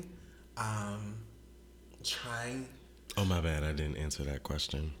writing, trying. Oh, my bad. I didn't answer that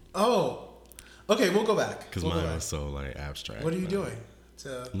question. Oh, okay, we'll go back. Because mine was so, like, abstract. What are you doing?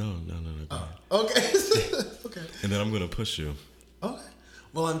 No. Go ahead. Okay. Okay. And then I'm going to push you. Okay.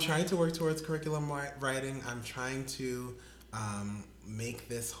 Well, I'm trying to work towards curriculum writing. I'm trying to make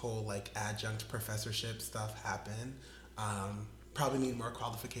this whole, like, adjunct professorship stuff happen. Probably need more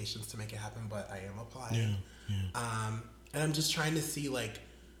qualifications to make it happen, but I am applying. Yeah. And I'm just trying to see, like,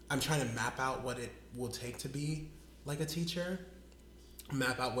 I'm trying to map out what it will take to be, like, a teacher.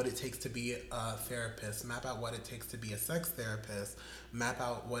 Map out what it takes to be a therapist, map out what it takes to be a sex therapist, map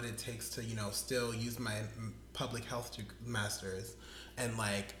out what it takes to, still use my public health master's and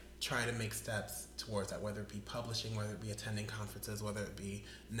like try to make steps towards that, whether it be publishing, whether it be attending conferences, whether it be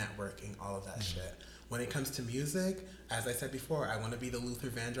networking, all of that shit. When it comes to music, as I said before, I want to be the Luther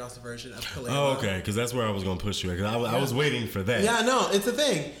Vandross version of Kalela. Oh, okay, because that's where I was going to push you. Because I was waiting for that. Yeah, no, it's a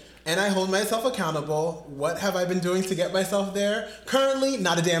thing. And I hold myself accountable. What have I been doing to get myself there? Currently,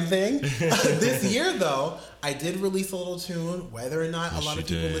 not a damn thing. This year, though, I did release a little tune. Whether or not a lot of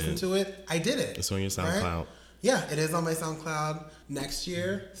people listen to it, I did it. It's on your SoundCloud. Right? Yeah, it is on my SoundCloud. Next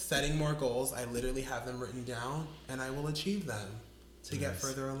year, setting more goals. I literally have them written down, and I will achieve them to get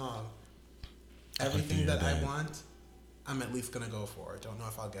further along. Everything that I want, I'm at least going to go for. Don't know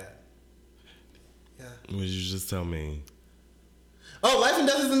if I'll get. Yeah. Would you just tell me? Oh, life and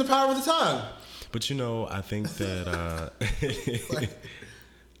death is in the power of the tongue. But I think that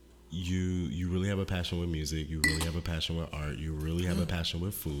you really have a passion with music. You really have a passion with art. You really have a passion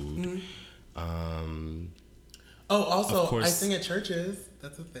with food. Also, course, I sing at churches.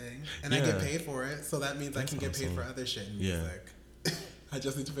 That's a thing. And I get paid for it. So that means I can get paid for other shit in music. Yeah. I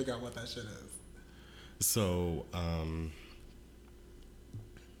just need to figure out what that shit is. So, I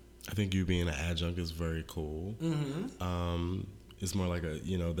think you being an adjunct is very cool. It's more like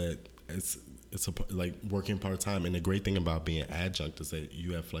that it's like working part-time, and the great thing about being adjunct is that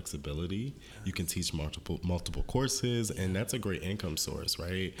you have flexibility. You can teach multiple courses, and that's a great income source,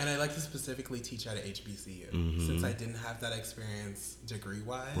 right? And I like to specifically teach at a HBCU. Since I didn't have that experience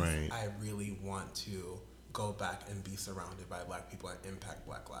degree-wise, right. I really want to go back and be surrounded by Black people and impact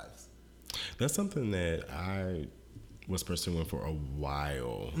Black lives. That's something that I was pursuing for a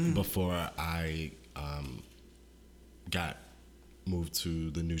while before I got moved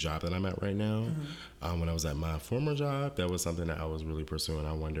to the new job that I'm at right now. When I was at my former job, that was something that I was really pursuing.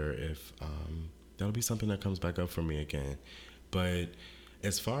 I wonder if that'll be something that comes back up for me again. But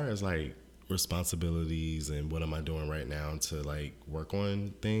as far as like responsibilities and what am I doing right now to like work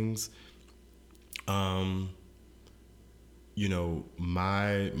on things, you know,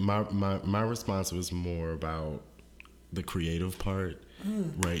 my response was more about the creative part,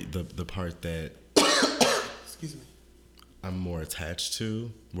 right? The part that excuse me, I'm more attached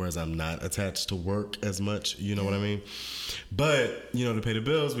to, whereas I'm not attached to work as much, you know what I mean? But, you know, to pay the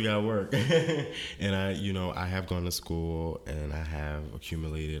bills, we gotta work. And I have gone to school and I have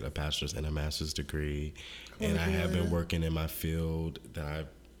accumulated a bachelor's and a master's degree. And I have been working in my field that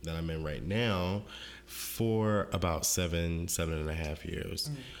I'm in right now for about 7.5 years.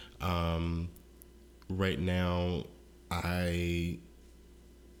 Right now,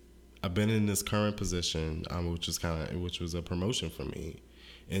 I've been in this current position, which was a promotion for me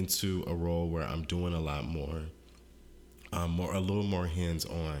into a role where I'm doing a lot more, a little more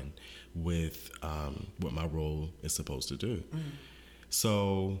hands-on with what my role is supposed to do.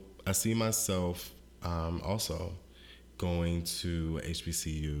 So I see myself also going to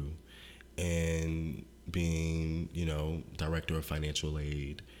HBCU and being, you know, director of financial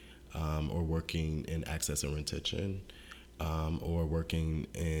aid, or working in access and retention. Or working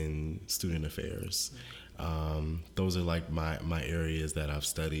in student affairs. Those are like my areas that I've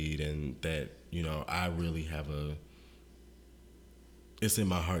studied and that, you know, I really have it's in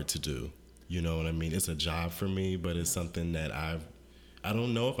my heart to do. You know what I mean? It's a job for me, but it's something that I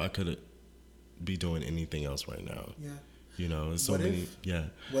don't know if I could be doing anything else right now. Yeah. You know, there's so many.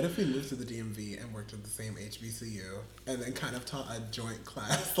 What if we moved to the DMV and worked at the same HBCU and then kind of taught a joint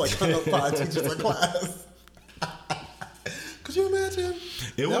class, like kind of 5 teachers a class? Could you imagine?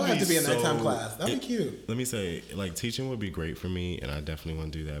 That would have to be a nighttime class. That'd be cute. Let me say, like, teaching would be great for me, and I definitely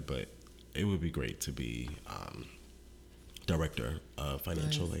want to do that, but it would be great to be director of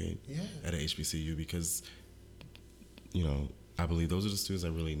financial aid at a HBCU because, you know, I believe those are the students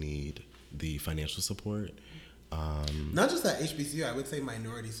that really need the financial support. Not just at HBCU, I would say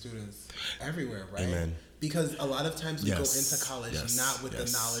minority students everywhere, right? Amen. Because a lot of times we go into college not with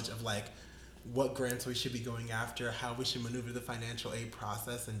the knowledge of, like, what grants we should be going after, how we should maneuver the financial aid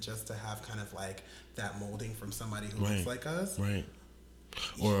process, and just to have kind of like that molding from somebody who looks like us. Right.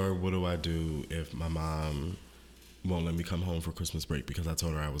 Or what do I do if my mom won't let me come home for Christmas break because I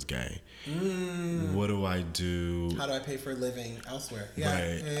told her I was gay? What do I do? How do I pay for a living elsewhere?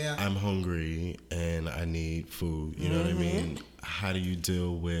 I'm hungry and I need food. You know what I mean? How do you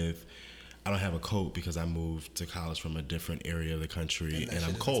deal with, I don't have a coat because I moved to college from a different area of the country and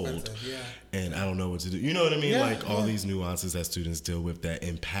I'm cold and I don't know what to do. You know what I mean? Like all these nuances that students deal with that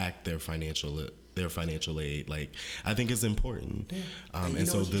impact their financial aid. Like, I think it's important. And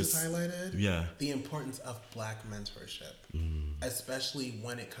so this just highlighted? The importance of Black mentorship, especially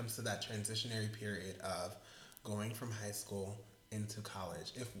when it comes to that transitionary period of going from high school into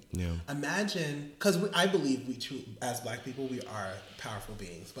college. Imagine, because I believe as Black people, we are powerful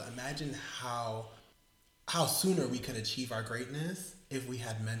beings, but imagine how sooner we could achieve our greatness if we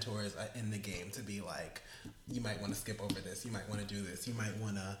had mentors in the game to be like, you might want to skip over this, you might want to do this, you might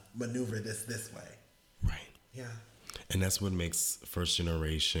want to maneuver this way. Right. Yeah. And that's what makes first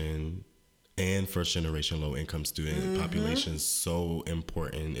generation low income student populations so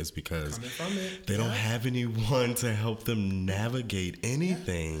important, is because they don't have anyone to help them navigate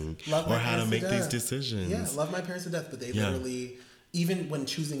anything or how to make these decisions. Yeah, love my parents to death, but they literally, even when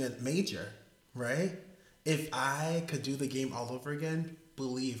choosing a major, right? If I could do the game all over again,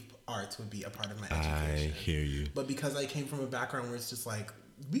 believe arts would be a part of my education. I hear you. But because I came from a background where it's just like,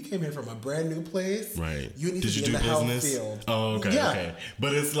 we came here from a brand new place. Right. You need to be in the health field. Oh, okay. Yeah. Okay.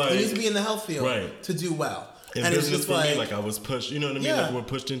 But it's like, you need to be in the health field to do well. And it's just for me, like I was pushed, you know what I mean? Like we're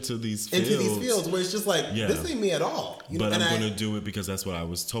pushed into these fields. Where it's just like, this ain't me at all. But I'm going to do it because that's what I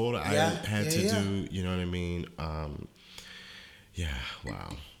was told I had to do. You know what I mean? Wow.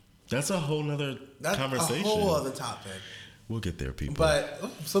 That's a whole nother conversation. A whole other topic. We'll get there, people. But,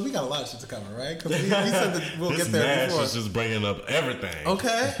 so we got a lot of shit to cover, right? Because we said that we'll get there before. This is just bringing up everything.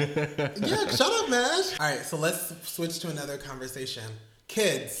 Okay. Yeah, shut up, Mash. All right, so let's switch to another conversation.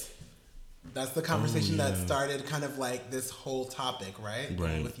 Kids. That's the conversation that started kind of like this whole topic, right?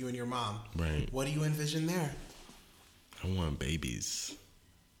 Right. With you and your mom. Right. What do you envision there? I want babies.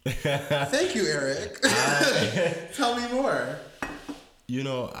 Thank you, Eric. Tell me more. You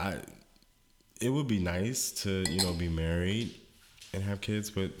know, it would be nice to, you know, be married and have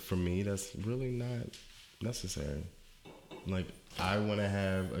kids, but for me, that's really not necessary. Like, I want to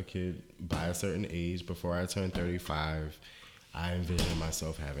have a kid by a certain age. Before I turn 35, I envision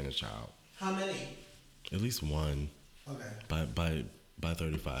myself having a child. How many? At least one. Okay. By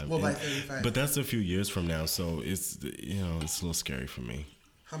 35. Well, by 35. But that's a few years from now, so it's, you know, it's a little scary for me.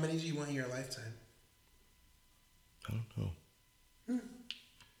 How many do you want in your lifetime? I don't know.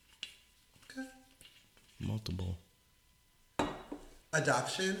 Okay. Multiple.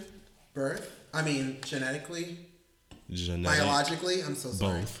 Adoption, birth. I mean, genetically, Genetic. biologically. I'm so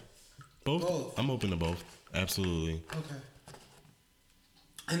sorry. Both. I'm open to both. Absolutely. Okay.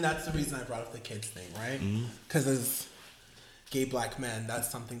 And that's the reason I brought up the kids thing, right? Mm-hmm. Because as gay black men,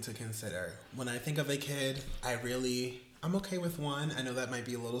 that's something to consider. When I think of a kid, I'm okay with one. I know that might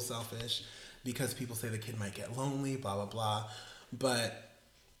be a little selfish because people say the kid might get lonely, blah, blah, blah. But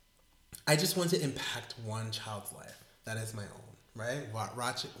I just want to impact one child's life. That is my own, right?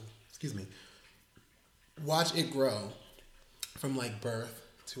 Watch it grow from like birth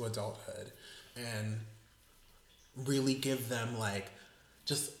to adulthood and really give them like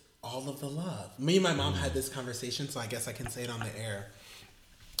just all of the love. Me and my mom had this conversation, so I guess I can say it on the air.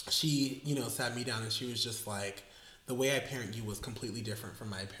 She, sat me down and she was just like, the way I parent you was completely different from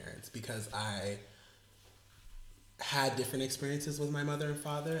my parents because I had different experiences with my mother and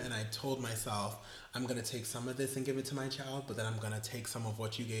father, and I told myself, I'm going to take some of this and give it to my child, but then I'm going to take some of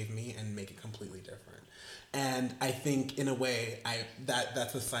what you gave me and make it completely different. And I think in a way,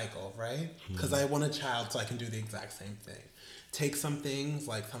 that's a cycle, right? Because I want a child so I can do the exact same thing. Take some things,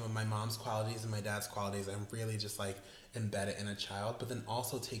 like some of my mom's qualities and my dad's qualities, and really just like embed it in a child, but then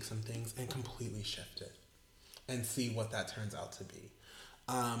also take some things and completely shift it and see what that turns out to be.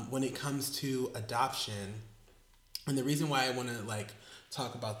 When it comes to adoption, and the reason why I want to like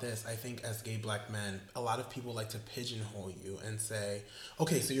talk about this, I think as gay black men, a lot of people like to pigeonhole you and say,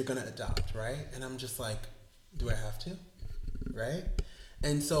 okay, so you're going to adopt, right? And I'm just like, do I have to? Right?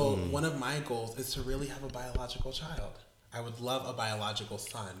 And so one of my goals is to really have a biological child. I would love a biological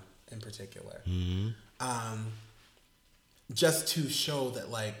son in particular. Just to show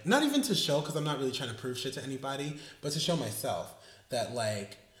that like, not even to show, because I'm not really trying to prove shit to anybody, but to show myself that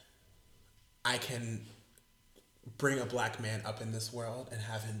like, I can bring a black man up in this world and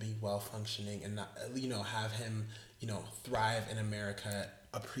have him be well functioning and not, have him, thrive in America,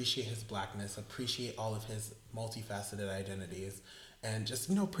 appreciate his blackness, appreciate all of his multifaceted identities, and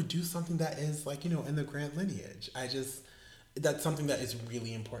just, produce something that is like, in the grand lineage. That's something that is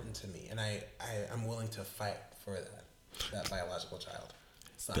really important to me. And I'm willing to fight for that biological child.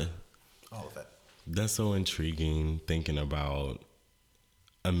 Son, all of it. That's so intriguing, thinking about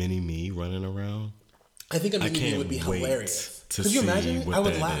a mini me running around. I think a mini me would be hilarious. Could you imagine? I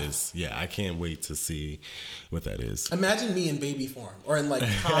would laugh. Yeah, I can't wait to see what that is. Imagine me in baby form, or in like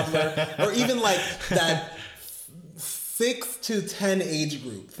toddler, or even like that 6 to 10 age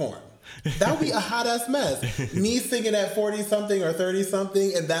group form. That would be a hot ass mess. Me singing at 40 something or 30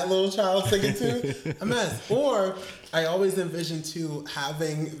 something, and that little child singing too, a mess. Or I always envision too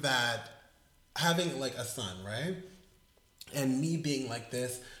having like a son, right? And me being like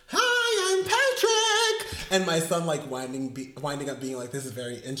this, hi, I'm Patrick, and my son like winding up being like this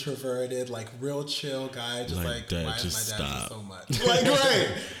very introverted, like real chill guy, just like Dad, why just is my dad stop. so much? Like, right.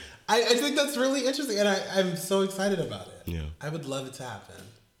 I think that's really interesting, and I'm so excited about it. Yeah. I would love it to happen.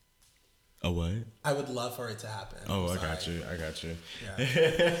 A what? I would love for it to happen. Oh, I got you.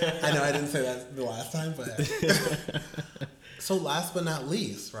 Yeah. I know I didn't say that the last time, but so last but not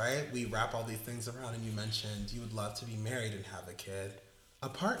least, right? We wrap all these things around, and you mentioned you would love to be married and have a kid. A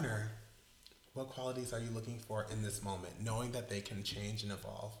partner, what qualities are you looking for in this moment, knowing that they can change and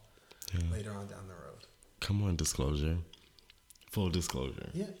evolve later on down the road? Come on, disclosure. Full disclosure.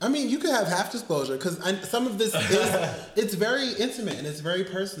 Yeah. I mean, you could have half disclosure because some of this it's very intimate and it's very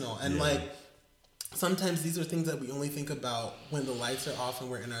personal. And like, sometimes these are things that we only think about when the lights are off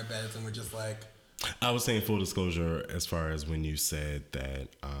and we're in our beds and we're just like. I was saying full disclosure as far as when you said that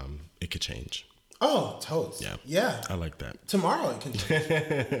it could change. Oh, totes. Yeah. I like that. Tomorrow it can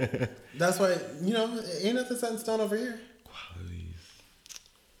change. That's why, ain't nothing set in stone over here. Qualities.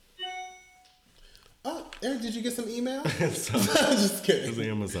 Oh, Eric, did you get some email? Just kidding. It's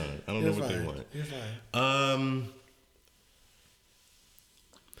Amazon. I don't know what they want. You're fine.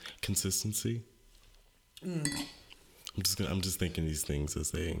 Consistency. I'm just thinking these things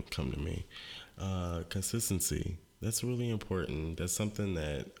as they come to me. Consistency. That's really important. That's something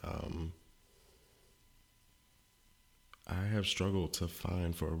that I have struggled to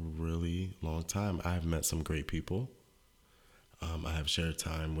find for a really long time. I have met some great people. I have shared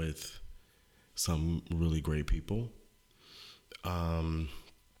time with some really great people. But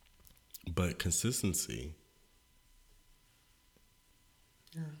consistency,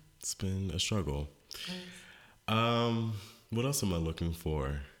 it's been a struggle. What else am I looking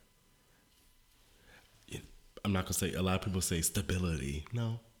for? I'm not going to say, a lot of people say stability.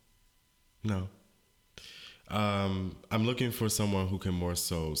 No. I'm looking for someone who can more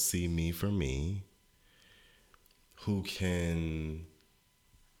so see me for me, who can,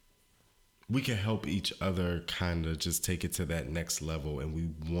 we can help each other kind of just take it to that next level, and we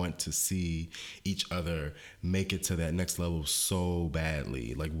want to see each other make it to that next level so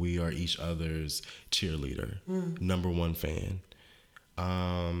badly. Like we are each other's cheerleader, number one fan.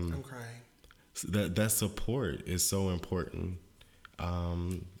 I'm crying. That support is so important,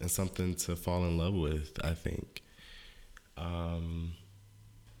 and something to fall in love with, I think.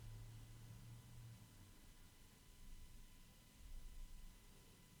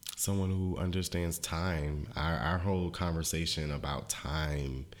 Someone who understands time. Our whole conversation about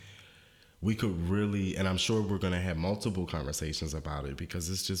time, we could really, and I'm sure we're going to have multiple conversations about it because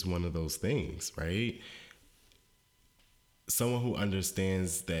it's just one of those things, right? Someone who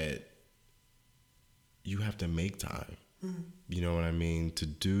understands that you have to make time. You know what I mean? To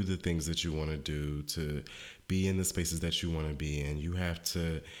do the things that you want to do, to be in the spaces that you want to be in. You have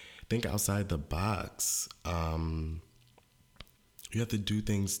to think outside the box. You have to do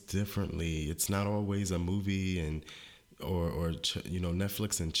things differently. It's not always a movie and or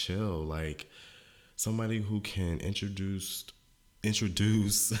Netflix and chill. Like somebody who can introduce.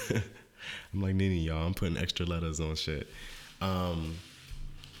 I'm like Nene, y'all. I'm putting extra letters on shit.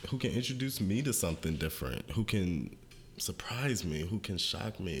 Who can introduce me to something different? Who can surprise me? Who can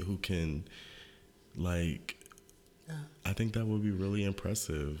shock me? Who can, like, I think that would be really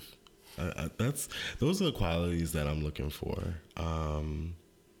impressive. Those are the qualities that I'm looking for. And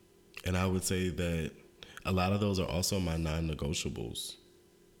I would say that a lot of those are also my non-negotiables.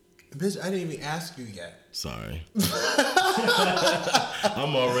 Bitch, I didn't even ask you yet. Sorry.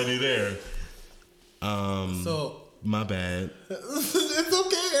 I'm already there. So my bad. It's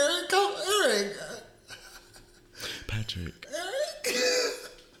okay, Eric. Come, Eric. Patrick. Eric.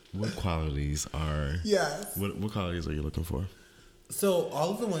 What qualities are? Yes. What qualities are you looking for? So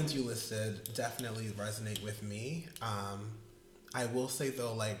all of the ones you listed definitely resonate with me. I will say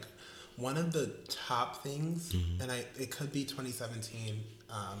though, like one of the top things, and it could be 2017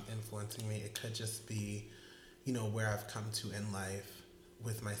 influencing me. It could just be, where I've come to in life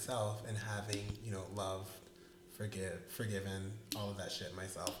with myself and having, love, forgiven, all of that shit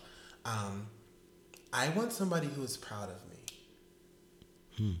myself. I want somebody who is proud of me.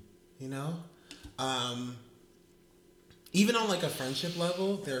 Even on like a friendship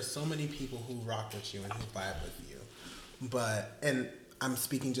level, there are so many people who rock with you and who vibe with you. And I'm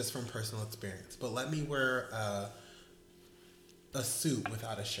speaking just from personal experience, but let me wear a suit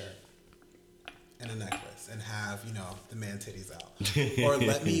without a shirt and a necklace and have, the man titties out. Or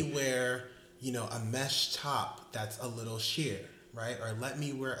let me wear, a mesh top that's a little sheer, right? Or let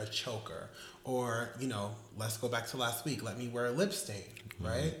me wear a choker. Or, let's go back to last week. Let me wear a lip stain,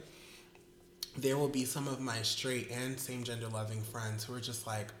 right? There will be some of my straight and same gender loving friends who are just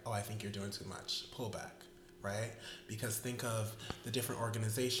like, oh, I think you're doing too much. Pull back, right? Because think of the different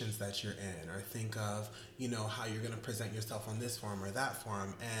organizations that you're in, or think of, how you're going to present yourself on this forum or that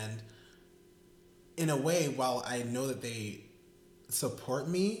forum. And in a way, while I know that they support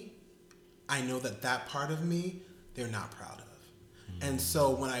me, I know that that part of me, they're not proud of. And so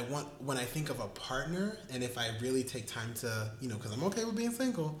when I think of a partner, and if I really take time to, because I'm okay with being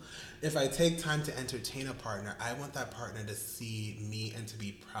single, if I take time to entertain a partner, I want that partner to see me and to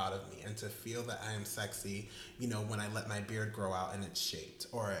be proud of me and to feel that I am sexy, when I let my beard grow out and it's shaped,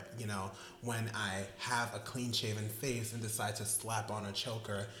 or, when I have a clean shaven face and decide to slap on a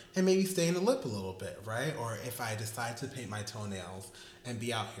choker and maybe stain the lip a little bit, right? Or if I decide to paint my toenails and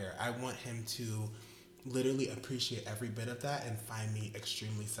be out here, I want him to literally appreciate every bit of that and find me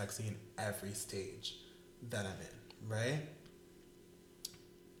extremely sexy in every stage that I'm in, right?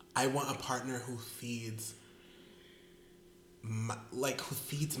 I want a partner who feeds my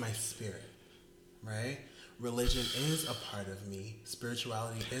spirit, right? Religion is a part of me.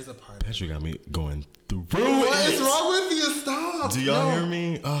 Spirituality is a part of me. Patrick got me going through What is wrong with you? Stop. Do y'all hear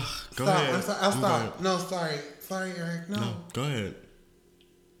me? Ugh, go ahead. I'll stop. No, sorry. Sorry, Eric. No, go ahead.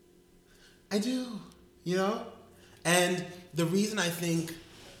 I do. And the reason I think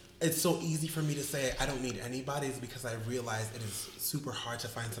it's so easy for me to say I don't need anybody is because I realize it is super hard to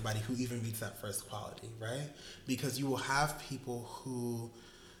find somebody who even meets that first quality, right? Because you will have people who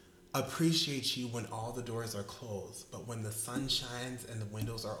appreciate you when all the doors are closed, but when the sun shines and the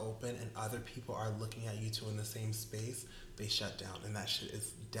windows are open and other people are looking at you two in the same space, they shut down, and that shit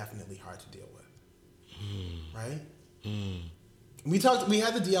is definitely hard to deal with, right? We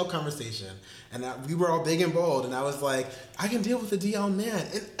had the DL conversation, and we were all big and bold, and I was like, I can deal with the DL man.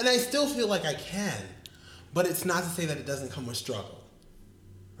 And I still feel like I can, but it's not to say that it doesn't come with struggle,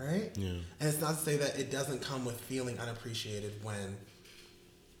 right? Yeah. And it's not to say that it doesn't come with feeling unappreciated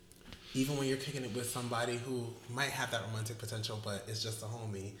even when you're kicking it with somebody who might have that romantic potential, but it's just a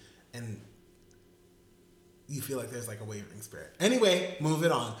homie, and you feel like there's like a wavering spirit. Anyway, move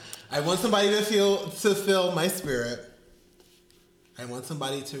it on. I want somebody to fill my spirit. I want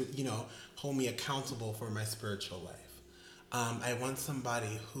somebody to, hold me accountable for my spiritual life. I want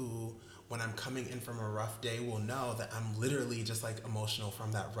somebody who, when I'm coming in from a rough day, will know that I'm literally just like emotional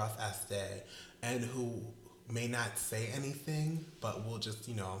from that rough ass day, and who may not say anything, but will just,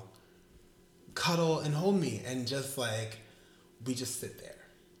 cuddle and hold me, and just like, we just sit there.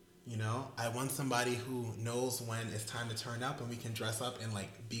 I want somebody who knows when it's time to turn up and we can dress up and like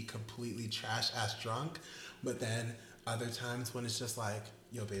be completely trash ass drunk. But then other times when it's just like,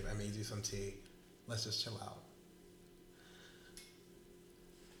 yo babe, I made you some tea. Let's just chill out.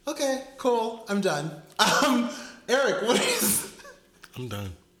 Okay, cool. I'm done. Eric, what is... I'm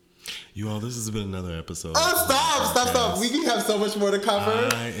done. You all, this has been another episode. Oh, stop. We can have so much more to cover.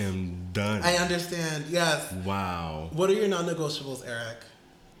 I am done. I understand, yes. Wow. What are your non-negotiables, Eric?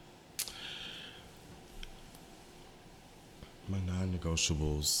 My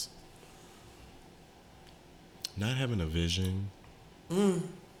non-negotiables. Not having a vision.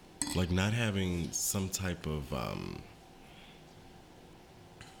 Like not having some type of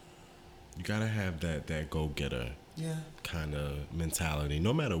you gotta have that go-getter kind of mentality,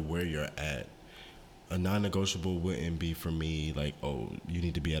 no matter where you're at. A non-negotiable wouldn't be for me like, oh, you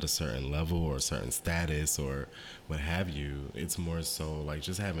need to be at a certain level or a certain status or what have you. It's more so like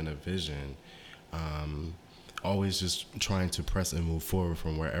just having a vision. Always just trying to press and move forward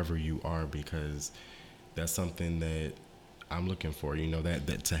from wherever you are, because that's something that I'm looking for,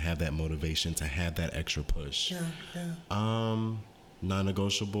 that to have that motivation, to have that extra push.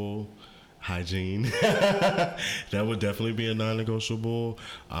 Non-negotiable, hygiene. That would definitely be a non-negotiable.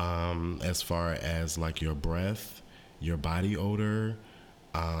 As far as like your breath, your body odor,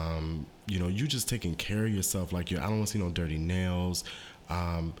 you just taking care of yourself. Like I don't want to see no dirty nails.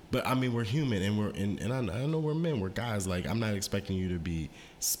 But I mean, we're human, and I know we're men, we're guys. Like, I'm not expecting you to be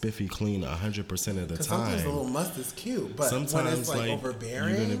spiffy clean 100% of the time. Sometimes a little must is cute, but sometimes when it's like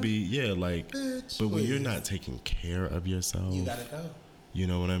overbearing, you're gonna be bitch, but when please. you're not taking care of yourself, you gotta go. You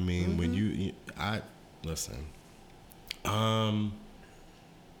know what I mean? When listen,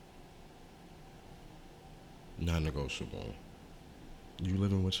 non-negotiable. You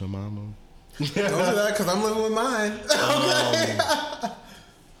living with your mama? Don't do that, because I'm living with mine. Okay.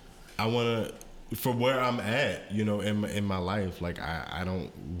 I want to, for where I'm at, in my life, like I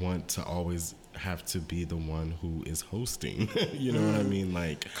don't want to always have to be the one who is hosting. You know what I mean?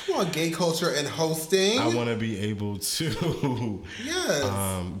 Like, come on, gay culture and hosting. I want to be able to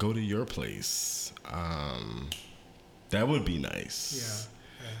go to your place. That would be nice.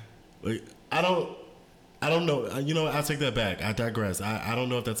 Yeah. Like, I don't know. I'll take that back. I digress. I don't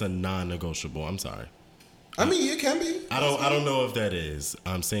know if that's a non-negotiable. I'm sorry. I mean, it can be. I don't know if that is.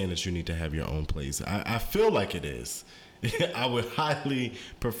 I'm saying that you need to have your own place. I feel like it is. I would highly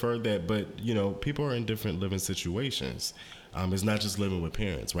prefer that, but people are in different living situations. It's not just living with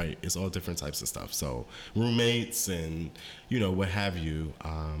parents, right? It's all different types of stuff. So roommates and what have you.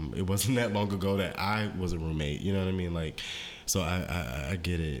 It wasn't that long ago that I was a roommate. You know what I mean? Like, so I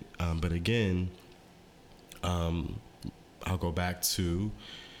get it. But again, I'll go back to,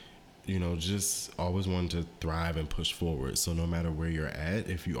 just always wanting to thrive and push forward. So no matter where you're at,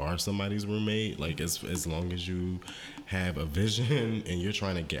 if you are somebody's roommate, like as long as you have a vision and you're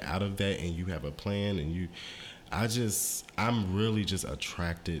trying to get out of that and you have a plan and I'm really just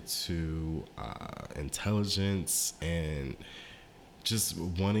attracted to intelligence and just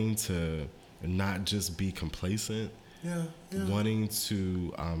wanting to not just be complacent. Yeah. Wanting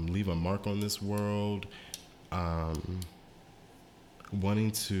to leave a mark on this world.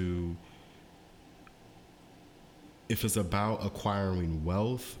 Wanting to, if it's about acquiring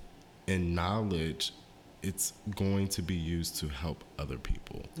wealth and knowledge, it's going to be used to help other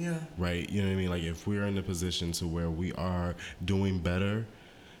people. Yeah. Right? You know what I mean? Like, if we're in a position to where we are doing better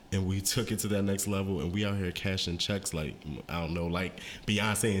and we took it to that next level and we out here cashing checks like, I don't know, like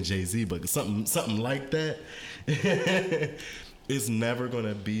Beyonce and Jay-Z, but something like that, it's never going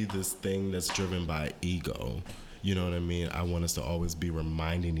to be this thing that's driven by ego. You know what I mean? I want us to always be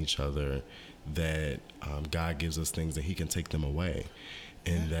reminding each other that God gives us things and he can take them away.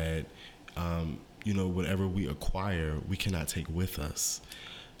 And that, whatever we acquire, we cannot take with us.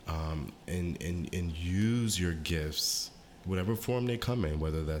 And use your gifts, whatever form they come in,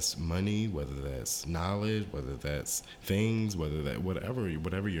 whether that's money, whether that's knowledge, whether that's things, whatever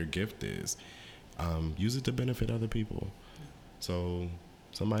your gift is, use it to benefit other people. So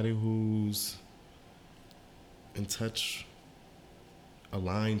somebody who's in touch,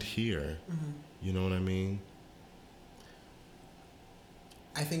 aligned here. Mm-hmm. You know what I mean?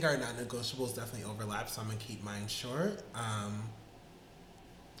 I think our non-negotiables definitely overlap, so I'm going to keep mine short.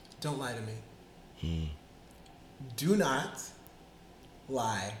 Don't lie to me. Do not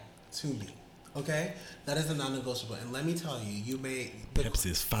lie to me. Okay? That is a non-negotiable. And let me tell you, you may...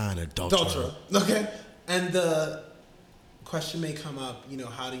 Pepsi's fine adulterer. Okay? And the question may come up,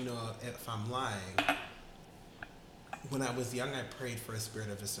 how do you know if I'm lying? When I was young, I prayed for a spirit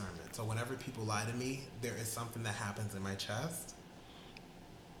of discernment. So whenever people lie to me, there is something that happens in my chest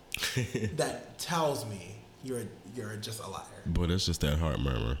that tells me you're just a liar. Boy, that's just that heart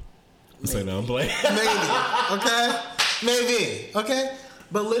murmur. Say no, I'm playing. Maybe, okay?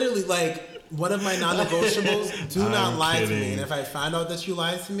 But literally, like, one of my non-negotiables, do not lie to me. And if I find out that you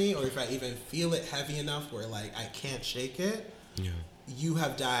lied to me, or if I even feel it heavy enough where, like, I can't shake it, you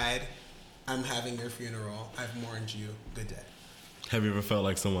have died. I'm having your funeral. I've mourned you. Good day. Have you ever felt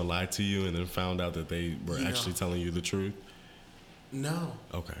like someone lied to you and then found out that they were actually telling you the truth? No.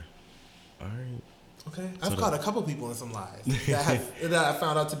 Okay. All right. Okay. I've caught a couple people in some lies that I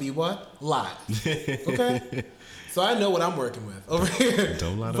found out to be what? Lies. Okay? So I know what I'm working with over here.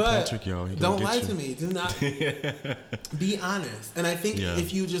 Don't lie to Patrick, y'all. Don't lie to me. Do not. Be honest. And I think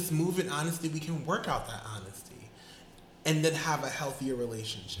if you just move in honesty, we can work out that honesty and then have a healthier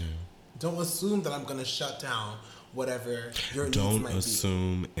relationship. Yeah. Don't assume that I'm going to shut down whatever your needs might be. Don't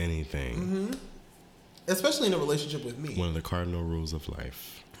assume anything. Mm-hmm. Especially in a relationship with me. One of the cardinal rules of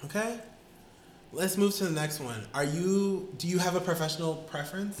life. Okay. Let's move to the next one. Do you have a professional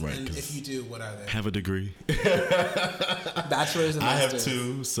preference? Right, and if you do, what are they? Have a degree. Bachelor's and master's. I have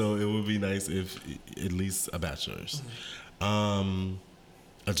two, so it would be nice if at least a bachelor's. Mm-hmm.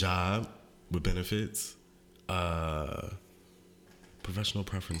 A job with benefits. Professional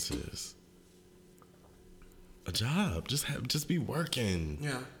preferences. A job. Just be working.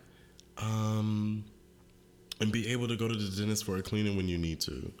 Yeah. And be able to go to the dentist for a cleaning when you need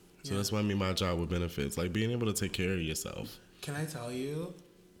to. So that's why I mean my job with benefits. Like being able to take care of yourself. Can I tell you?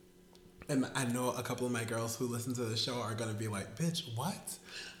 And I know a couple of my girls who listen to the show are going to be like, bitch, what?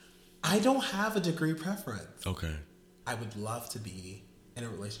 I don't have a degree preference. Okay. I would love to be in a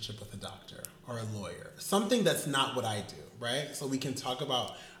relationship with a doctor or a lawyer. Something that's not what I do, right? So we can talk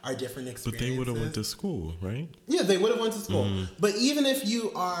about our different experiences. But they would have went to school, right? Yeah, they would have went to school. Mm. But even if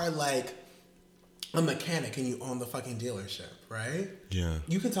you are like a mechanic and you own the fucking dealership, right? Yeah.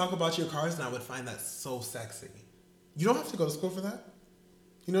 You can talk about your cars and I would find that so sexy. You don't have to go to school for that.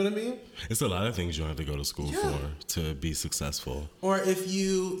 You know what I mean? It's a lot of things you don't have to go to school for to be successful. Or if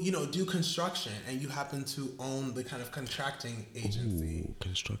you do construction and you happen to own the kind of contracting agency. Ooh,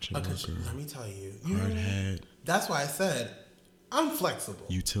 construction worker. Let me tell you. Hard hat. That's why I said I'm flexible.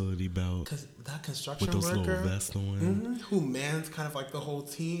 Utility belt. Because that construction with those worker. little vests on. Who mans kind of like the whole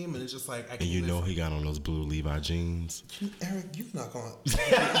team and it's just like. And you know he got on those blue Levi jeans. Eric, you're not going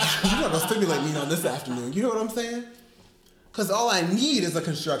to stimulate me on this afternoon. You know what I'm saying? Because all I need is a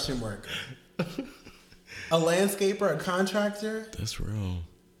construction worker. A landscaper, a contractor. That's real.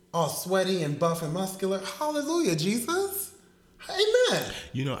 All sweaty and buff and muscular. Hallelujah, Jesus. Amen.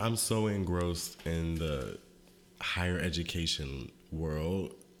 You know, I'm so engrossed in the higher education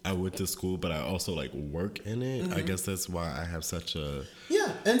world. I went to school, but I also like work in it. Mm-hmm. I guess that's why I have such a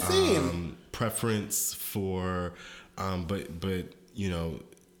and same preference for but you know,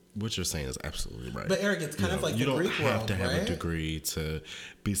 what you're saying is absolutely right. But Eric, it's kind of like the Greek world, right? You don't have to have a degree to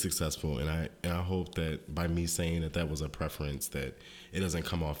be successful, and I hope that by me saying that was a preference, that it doesn't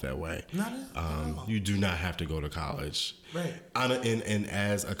come off that way. Not at all. You do not have to go to college, right? And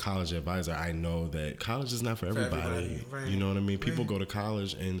as a college advisor, I know that college is not for everybody. Right. You know what I mean? People go to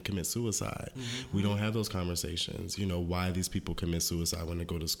college and commit suicide. Mm-hmm. We don't have those conversations. You know why these people commit suicide when they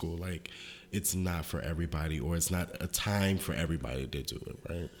go to school? Like, it's not for everybody, or it's not a time for everybody to do it,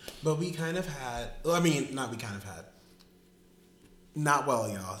 right? But we kind of had, not well,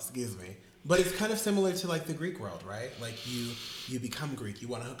 y'all, excuse me. But it's kind of similar to like the Greek world, right? Like you become Greek, you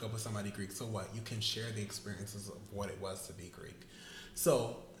want to hook up with somebody Greek, so what? You can share the experiences of what it was to be Greek.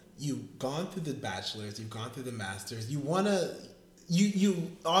 So you've gone through the bachelor's, you've gone through the master's, you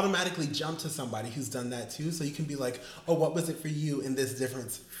automatically jump to somebody who's done that too, so you can be like, oh, what was it for you in this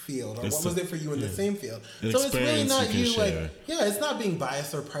different field, or what was it for you in the same field? So it's really not you like, it's not being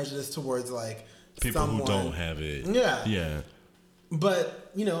biased or prejudiced towards like people who don't have it. Yeah. But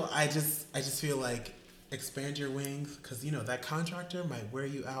I just feel like expand your wings, because that contractor might wear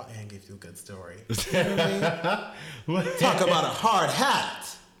you out and give you a good story. You know what I mean? Talk about a hard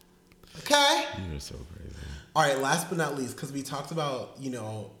hat. Okay. You're so crazy. All right, last but not least, because we talked about, it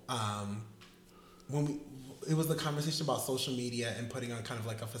was the conversation about social media and putting on kind of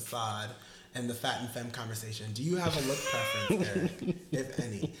like a facade and the fat and femme conversation. Do you have a look preference, Eric, if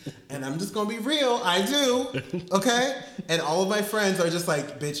any? And I'm just going to be real. I do. Okay? And all of my friends are just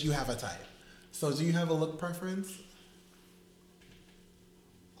like, bitch, you have a type. So do you have a look preference?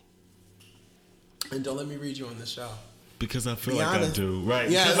 And don't let me read you on the show. Because I feel Be like honest. I do. Right.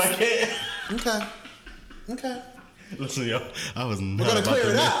 Yes. Because I can't. Okay. Listen, yo, I was not gonna about clear to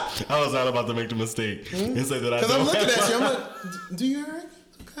it make, up. I was not about to make the mistake and say that I Because don't I'm looking have at you. I'm my- like, do you, Eric?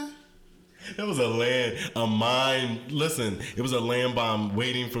 Okay. It was a mine. Listen, it was a land bomb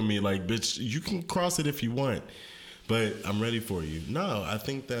waiting for me. Like, bitch, you can cross it if you want, but I'm ready for you. No, I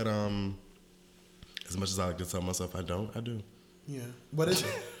think that as much as I like to tell myself I don't, I do. Yeah. What is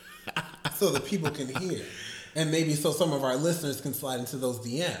it? So the people can hear. And maybe so some of our listeners can slide into those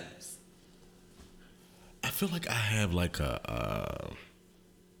DMs. I feel like I have like a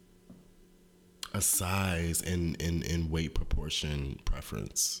size in weight proportion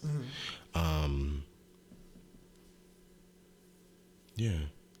preference. Mm-hmm. Yeah.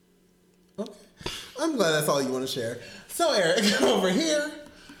 Okay. I'm glad that's all you want to share. So Eric, over here,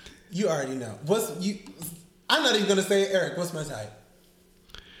 you already know. I'm not even gonna say it, Eric, what's my type?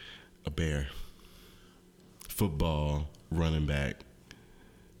 A bear. Football, running back,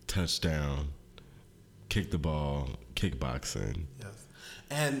 touchdown, kick the ball, kickboxing. Yes.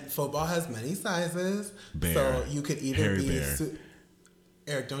 And football has many sizes. Bear. So you could either Hairy be bear.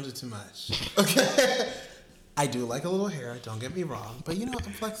 Eric, don't do too much. Okay. I do like a little hair, don't get me wrong. But I'm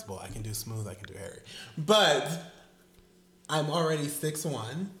flexible. I can do smooth, I can do hairy. But I'm already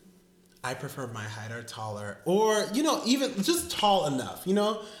 6'1". I prefer my height or taller. Or, even just tall enough,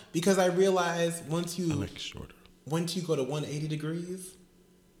 Because I realize I like shorter. once you go to 180 degrees,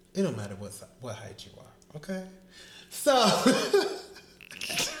 it don't matter what height you are, okay? So,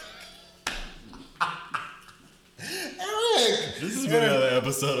 Eric! This has been another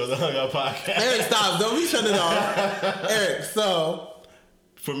episode of the Hung Up Podcast. Eric, stop. Don't be shutting it off. Eric, so.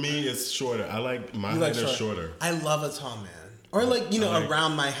 For me, it's shorter. I like my You height like is shorter. I love a tall man. Or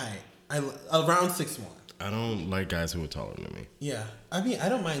around my height. Around 6'1". I don't like guys who are taller than me. Yeah. I mean, I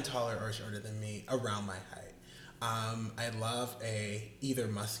don't mind taller or shorter than me around my height. I love either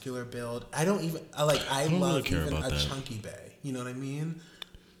muscular build. I love really care even about a that. chunky bae. You know what I mean?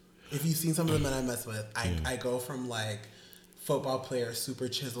 If you've seen some of the men I mess with, I go from like football player, super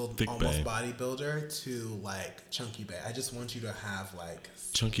chiseled, Thick almost bae. bodybuilder to like chunky bae. I just want you to have like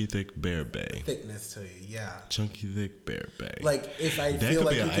Chunky thick bear bay. thickness to you. Yeah. Chunky thick bear bay. Like if I that feel could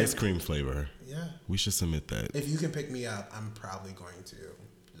like be you an can, ice cream flavor. yeah. We should submit that. If you can pick me up, I'm probably going to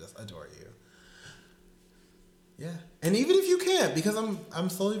just adore you. Yeah. And even if you can't, because I'm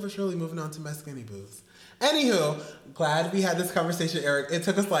slowly but surely moving on to my skinny boobs. Anywho, glad we had this conversation, Eric. It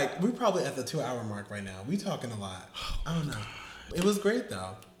took us we're probably at the 2-hour mark right now. We talking a lot. I don't know. It was great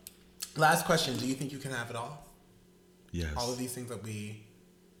though. Last question. Do you think you can have it all? Yes. All of these things that we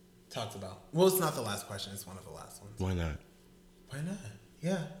talked about. Well, it's not the last question. It's one of the last ones. Why not? Why not?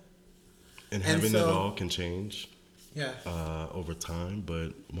 Yeah. And And having so- it all can change Yeah. over time, but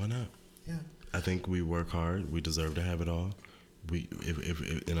why not? Yeah. I think we work hard. We deserve to have it all.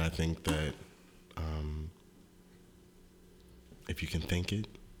 And I think that if you can think it,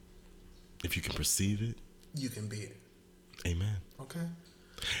 if you can perceive it, You can be it. amen. Okay.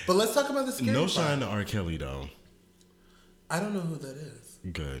 But let's talk about the scary No part. shine to R. Kelly though. I don't know who that is.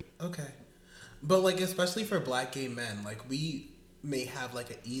 Good. Okay. But especially for black gay men, we may have an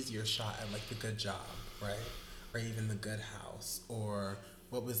easier shot at the good job, right? Or even the good house, or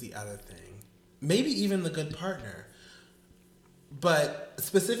what was the other thing? Maybe even the good partner. But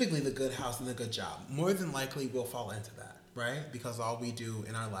specifically the good house and the good job. More than likely we'll fall into that, right? Because all we do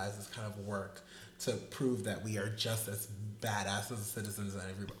in our lives is kind of work to prove that we are just as badass as citizens as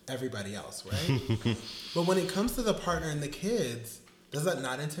everybody else, right? But when it comes to the partner and the kids, does that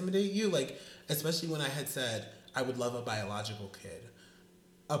not intimidate you? Especially when I had said I would love a biological kid.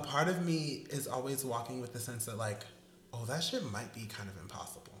 A part of me is always walking with the sense that oh, that shit might be kind of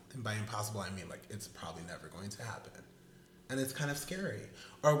impossible. And by impossible, I mean it's probably never going to happen. And it's kind of scary.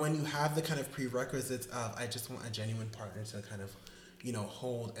 Or when you have the kind of prerequisites of, I just want a genuine partner to kind of,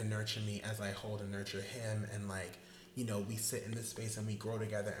 hold and nurture me as I hold and nurture him. And we sit in this space and we grow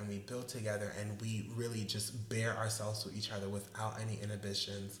together and we build together and we really just bear ourselves to each other without any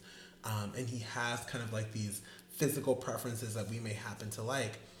inhibitions. And he has kind of these physical preferences that we may happen to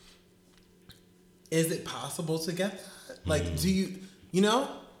like. Is it possible to get that? Do you,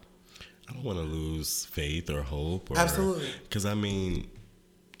 I don't want to lose faith or hope. Absolutely. Because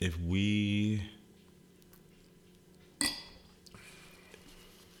if we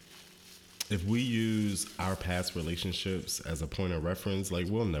if we use our past relationships as a point of reference, like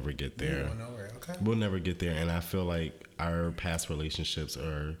we'll never get there. Okay. We'll never get there. And I feel like our past relationships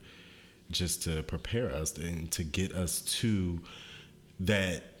are just to prepare us and to get us to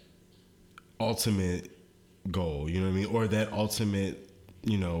that ultimate goal, you know what I mean? Or that ultimate,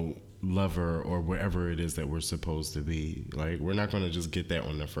 lover or wherever it is that we're supposed to be. Like, we're not going to just get that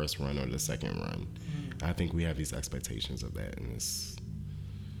on the first run or the second run. I think we have these expectations of that, and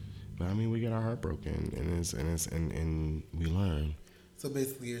but I mean, we get our heart broken, and we learn. So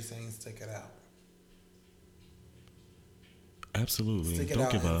basically, you're saying stick it out. Absolutely. Stick it don't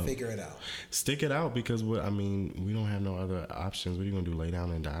out give and up. figure it out. Stick it out because we don't have no other options. What are you gonna do? Lay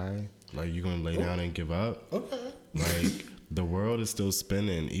down and die? Like, you gonna lay down and give up? Okay. Like, the world is still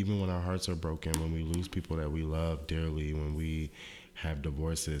spinning, even when our hearts are broken, when we lose people that we love dearly, when we have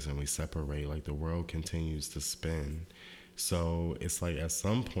divorces and we separate, like, the world continues to spin. So it's like at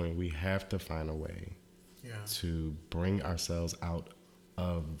some point we have to find a way to bring ourselves out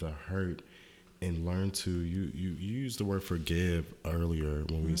of the hurt and learn to, you used the word forgive earlier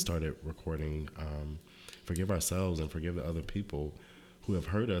when we started recording, forgive ourselves and forgive the other people who have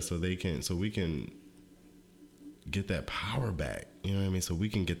hurt us so we can get that power back. You know what I mean? So we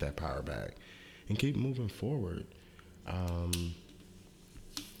can get that power back and keep moving forward.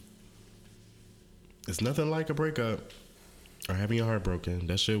 It's nothing like a breakup or having your heart broken.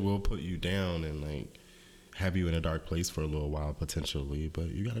 That shit will put you down and like have you in a dark place for a little while potentially, but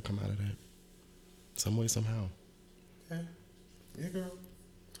you gotta come out of that some way, somehow. Okay. Yeah, girl.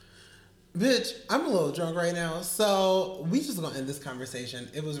 Bitch, I'm a little drunk right now, so we just gonna end this conversation.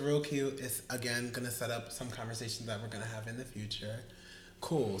 It was real cute. It's, again, gonna set up some conversations that we're gonna have in the future.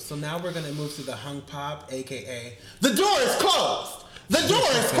 Cool. So now we're gonna move to the hung pop, aka the door is closed. The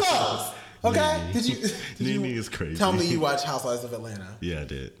door is closed. Okay? Nene is crazy. Tell me you watch Housewives of Atlanta? Yeah, I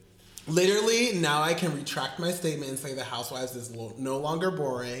did. Literally, now I can retract my statement and say the Housewives is no longer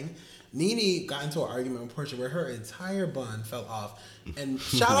boring. Nene got into an argument with Portia where her entire bun fell off. And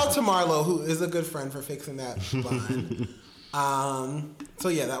shout out to Marlo, who is a good friend, for fixing that bun. So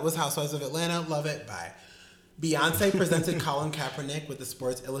yeah, that was Housewives of Atlanta. Love it. Bye. Beyonce presented Colin Kaepernick with the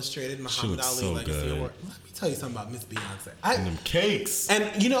Sports Illustrated Muhammad Ali so Legacy good. Award. Let me tell you something about Miss Beyonce. And them cakes. And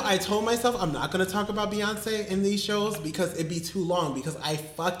I told myself I'm not going to talk about Beyonce in these shows because it'd be too long, because I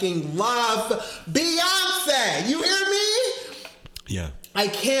fucking love Beyonce. You hear me? Yeah. I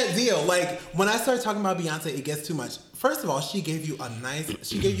can't deal. Like, when I start talking about Beyonce, it gets too much. First of all, she gave you a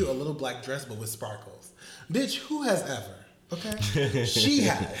little black dress, but with sparkles. Bitch, who has ever? Okay? She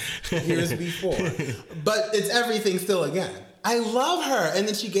has years before. But it's everything still again. I love her. And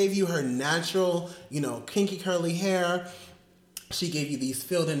then she gave you her natural, kinky curly hair. She gave you these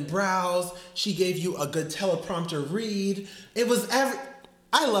filled in brows. She gave you a good teleprompter read. It was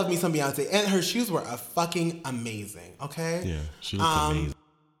I love me some Beyonce. And her shoes were fucking amazing. Okay? Yeah, she looked amazing.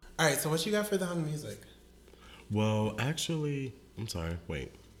 All right, so what you got for the hung music? Well, actually, I'm sorry.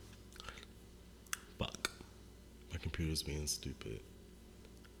 Wait. Fuck. My computer's being stupid.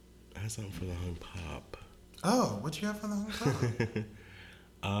 I had something for the hung pop. Oh, what you got for the hung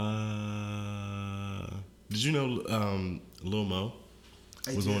pop? Did you know Lil Mo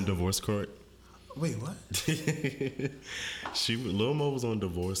was on divorce court? Wait, what? Lil Mo was on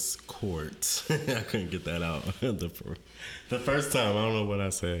divorce court. I couldn't get that out the first time. I don't know what I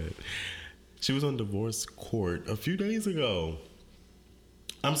said. She was on divorce court a few days ago.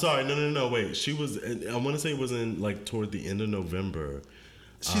 I'm sorry. No. Wait. She was. I want to say it was in toward the end of November.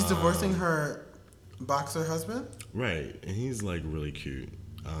 She's divorcing her boxer husband? Right, and he's really cute.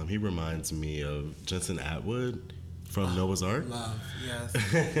 He reminds me of Jensen Atwood from Noah's Ark. Love, yes.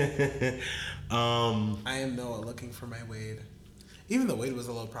 I am Noah looking for my Wade. Even though Wade was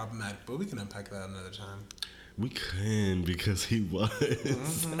a little problematic, but we can unpack that another time. We can, because he was.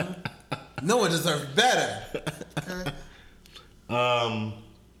 Mm-hmm. Noah deserved better. Okay.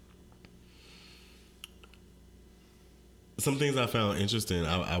 Some things I found interesting.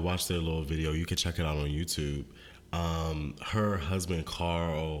 I watched their little video. You can check it out on YouTube. Her husband,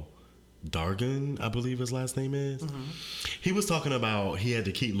 Carl Dargan, I believe his last name is. Mm-hmm. He was talking about he had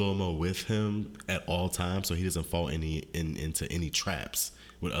to keep Lil Mo with him at all times so he doesn't fall into any traps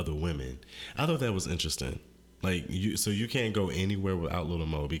with other women. I thought that was interesting. So you can't go anywhere without Lil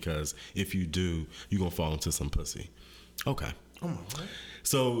Mo, because if you do, you're gonna fall into some pussy. Okay. Oh my God.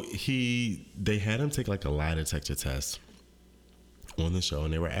 So they had him take a lie detector test on the show,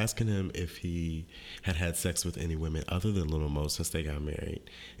 and they were asking him if he had sex with any women other than Lil Mo since they got married,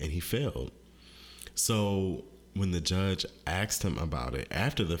 and he failed. So when the judge asked him about it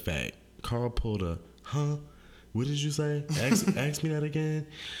after the fact, Carl pulled a what did you say? Ask me that again.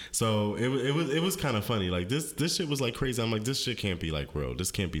 So it was kind of funny. Like this shit was like crazy. I'm like, this shit can't be like real.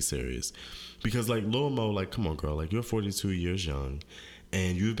 This can't be serious, because like Lil Mo, like, come on, girl, like you're 42 years young,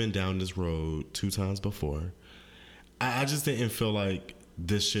 and you've been down this road 2 times before. I just didn't feel like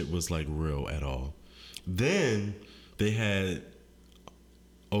this shit was like real at all. Then they had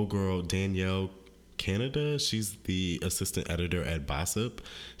old girl Danielle Canada. She's the assistant editor at Gossip.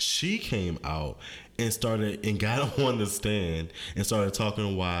 She came out and started and got on the stand and started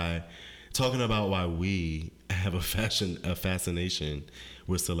talking about why we have a fascination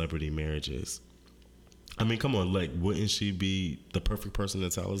with celebrity marriages. I mean, come on, like, wouldn't she be the perfect person to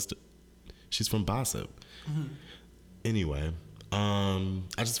tell us? She's from Gossip. Mm-hmm. Anyway, I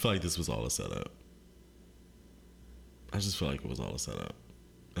just feel like this was all a setup. I just feel like it was all a setup.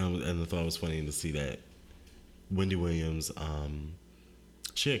 And I thought it was funny to see that Wendy Williams,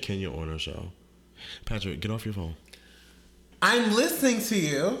 she had Kenya on her show. Patrick, get off your phone. I'm listening to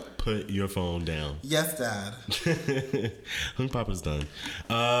you. Put your phone down. Yes, Dad. Hung Papa's done.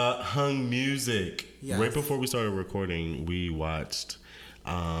 Hung Music. Yes. Right before we started recording, we watched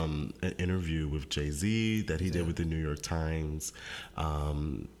an interview with Jay-Z that he did with the New York Times.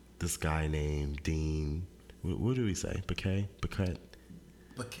 This guy named Dean. What do we say? Baquet?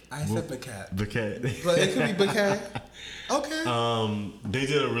 I said Baquet. Baquet. But it could be Baquet. Okay. They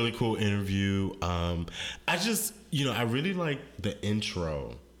did a really cool interview. I just, I really liked the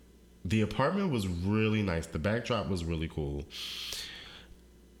intro. The apartment was really nice. The backdrop was really cool.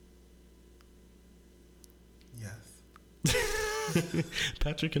 Yes.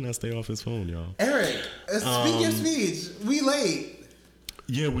 Patrick cannot stay off his phone, y'all. Eric, speak your speech. We late.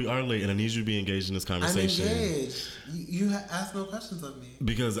 Yeah, we are late, and I need you to be engaged in this conversation. I'm engaged. You ask no questions of me.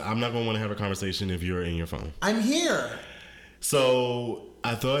 Because I'm not going to want to have a conversation if you're in your phone. I'm here. So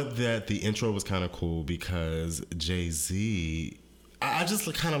I thought that the intro was kind of cool because Jay-Z, I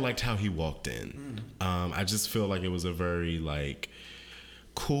just kind of liked how he walked in. I just feel like it was a very like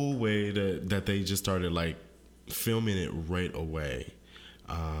cool way that they just started like filming it right away,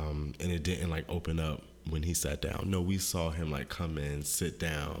 and it didn't like open up when he sat down. No, we saw him like come in, sit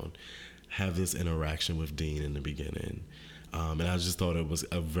down, have this interaction with Dean in the beginning. And I just thought it was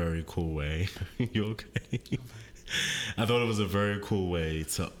a very cool way. You okay? I thought it was a very cool way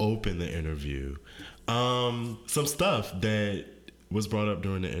to open the interview. Some stuff that was brought up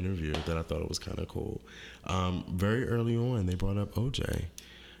during the interview that I thought it was kind of cool. Very early on, they brought up OJ.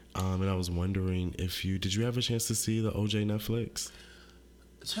 And I was wondering if did you have a chance to see the OJ Netflix?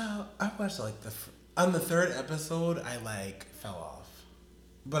 Child, I watched like on the 3rd episode, I like fell off.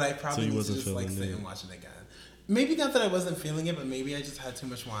 But I probably need to just like sit and watch it again. Maybe not that I wasn't feeling it, but maybe I just had too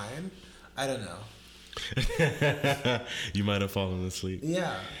much wine. I don't know. You might have fallen asleep.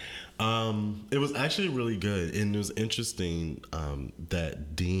 Yeah. It was actually really good. And it was interesting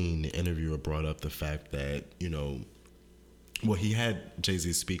that Dean, the interviewer, brought up the fact that, he had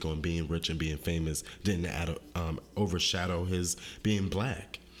Jay-Z speak on being rich and being famous didn't overshadow his being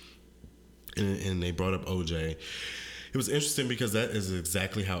black. And they brought up OJ. It was interesting because that is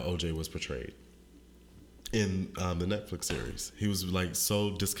exactly how OJ was portrayed in the Netflix series. He was like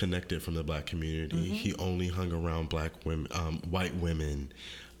so disconnected from the black community. Mm-hmm. He only hung around black women, white women.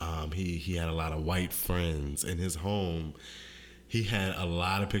 He had a lot of white friends in his home. He had a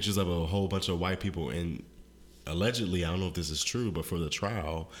lot of pictures of a whole bunch of white people, and allegedly, I don't know if this is true, but for the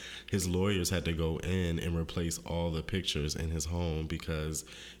trial, his lawyers had to go in and replace all the pictures in his home because,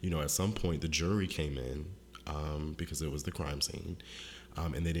 at some point the jury came in because it was the crime scene,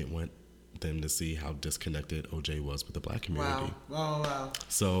 and they didn't want them to see how disconnected OJ was with the black community. Wow.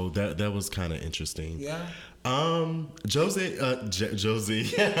 So that was kind of interesting. Yeah. Josie,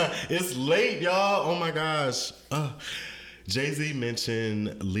 it's late, y'all. Oh my gosh. Jay-Z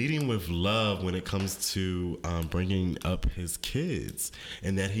mentioned leading with love when it comes to bringing up his kids,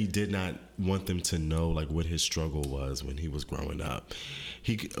 and that he did not want them to know like what his struggle was when he was growing up.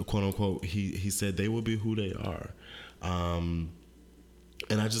 He, quote unquote, he said they will be who they are.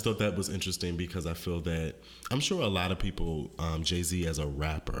 And I just thought that was interesting because I feel that I'm sure a lot of people, Jay-Z as a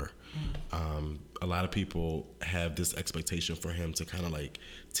rapper, a lot of people have this expectation for him to kind of like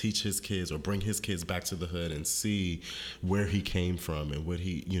teach his kids or bring his kids back to the hood and see where he came from and what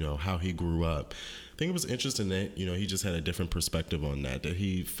he, how he grew up. I think it was interesting that, he just had a different perspective on that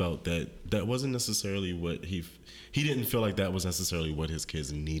he felt that wasn't necessarily what he didn't feel like that was necessarily what his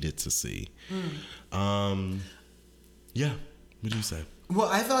kids needed to see. Yeah. What do you say? Well,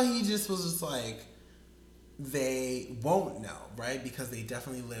 I thought he just was just like, they won't know, right? Because they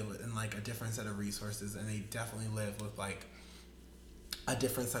definitely live in like a different set of resources, and they definitely live with like a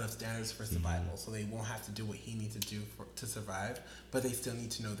different set of standards for survival. So they won't have to do what he needs to do to survive, but they still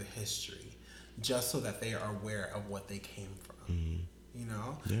need to know the history, just so that they are aware of what they came from. You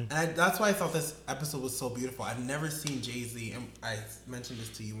know? Yeah. And that's why I thought this episode was so beautiful. I've never seen Jay-Z, and I mentioned this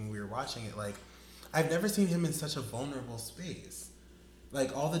to you when we were watching it, like, I've never seen him in such a vulnerable space.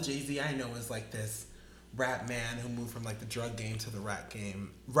 Like, all the Jay-Z I know is, like, this rap man who moved from, like, the drug game to the rap game,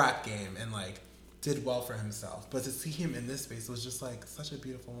 and, like, did well for himself. But to see him in this space was just, like, such a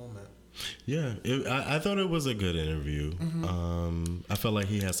beautiful moment. Yeah, I thought it was a good interview. I felt like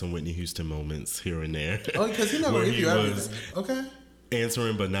he had some Whitney Houston moments here and there. Oh, because he never gave you everything. Okay.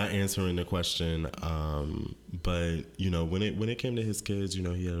 Answering but not answering the question. But you know, when it came to his kids, you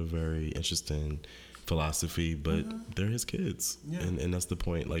know, he had a very interesting philosophy. But they're his kids, and that's the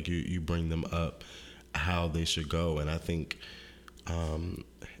point. Like you bring them up how they should go, and I think,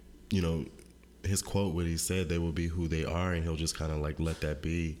 you know, his quote, what he said, they will be who they are, and he'll just kind of like let that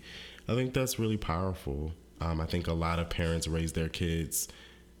be. I think that's really powerful. I think a lot of parents raise their kids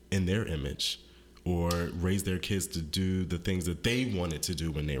in their image, or raise their kids to do the things that they wanted to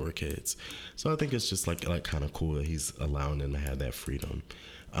do when they were kids. So I think it's just like kind of cool that he's allowing them to have that freedom.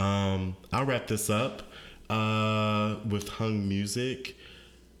 I'll wrap this up with Hung Music.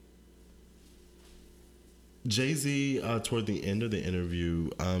 Jay-Z, toward the end of the interview,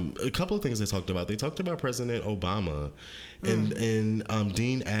 a couple of things they talked about. They talked about President Obama, and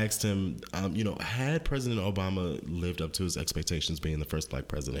Dean asked him, you know, had President Obama lived up to his expectations being the first black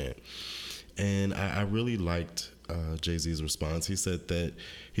president? And I really liked Jay-Z's response. He said that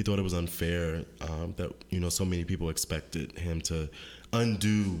he thought it was unfair that, you know, so many people expected him to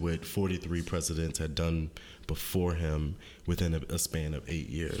undo what 43 presidents had done before him within a span of 8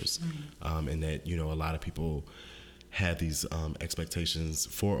 years. And that, you know, a lot of people had these expectations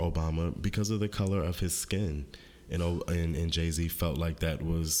for Obama because of the color of his skin. And Jay-Z felt like that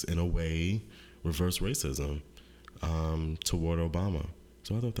was, in a way, reverse racism toward Obama.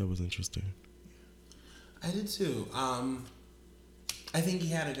 So I thought that was interesting. I did too. I think he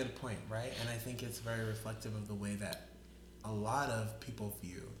had a good point, right? And I think it's very reflective of the way that a lot of people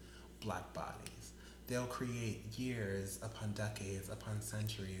view black bodies. They'll create years upon decades upon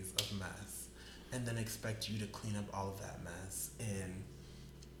centuries of mess, and then expect you to clean up all of that mess in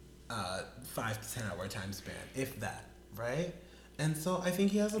 5 to 10 hour time span, if that, right? And so I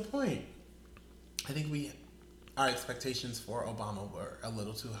think he has a point. I think our expectations for Obama were a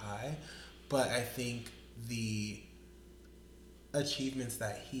little too high, but I think the achievements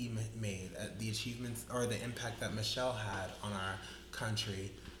that he made, the achievements or the impact that Michelle had on our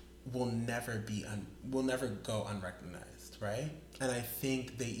country will never go unrecognized, right? And I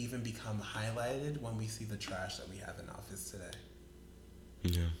think they even become highlighted when we see the trash that we have in office today.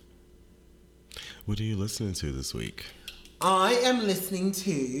 Yeah. What are you listening to this week? I am listening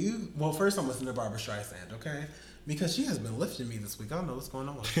to, well, first I'm listening to Barbra Streisand, okay? Because she has been lifting me this week. I don't know what's going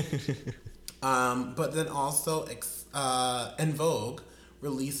on. But then also, En Vogue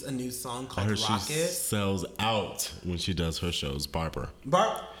released a new song called Rocket. She sells out when she does her shows, Barbara.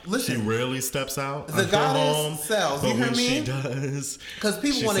 Listen. She rarely steps out. The goddess sells. You hear me? When she does, because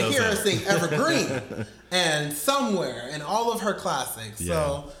people want to hear her sing Evergreen and Somewhere and all of her classics. Yeah.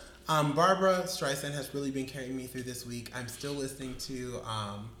 So Barbra Streisand has really been carrying me through this week. I'm still listening to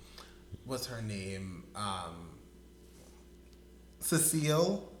what's her name?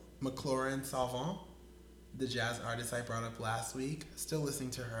 Cecile McLaurin Salvant, the jazz artist I brought up last week. Still listening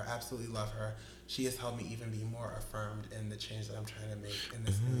to her. Absolutely love her. She has helped me even be more affirmed in the change that I'm trying to make in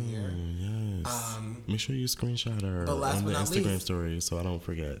this new year. Yes. Make sure you screenshot her on the Instagram story so I don't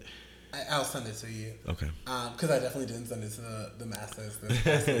forget. I'll send it to you. Okay. Because I definitely didn't send it to the masses.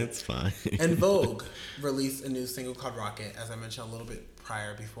 It's fine. En Vogue released a new single called Rocket, as I mentioned a little bit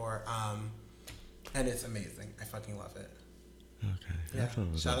before. And it's amazing. I fucking love it. Okay. Yeah.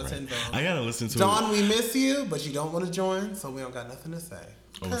 Shout out to En Vogue. I gotta listen to Dawn, we miss you, but you don't want to join, so we don't got nothing to say.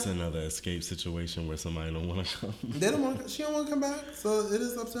 Okay. Oh, it's another escape situation where somebody don't want to come. She don't want to come back, so it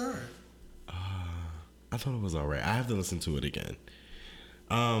is up to her. I thought it was alright. I have to listen to it again.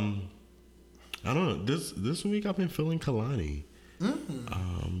 I don't know. This week I've been feeling Kalani.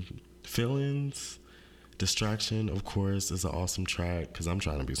 Feelings, Distraction, of course, is an awesome track because I'm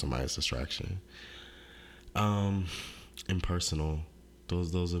trying to be somebody's distraction. Impersonal.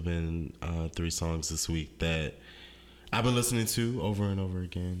 Those have been 3 songs this week that I've been listening to over and over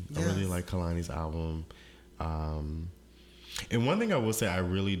again. Yes. I really like Kalani's album. And one thing I will say I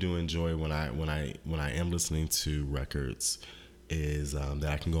really do enjoy when I am listening to records is that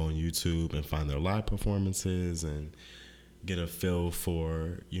I can go on YouTube and find their live performances and get a feel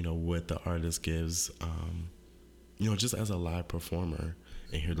for, you know, what the artist gives just as a live performer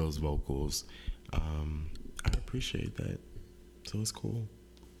and hear those vocals, I appreciate that. So it's cool.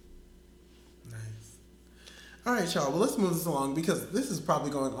 Nice. All right, y'all. Well, let's move this along because this is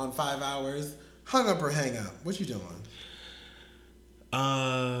probably going on 5 hours. Hung up or hang up? What you doing?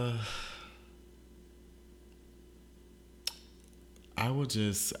 I would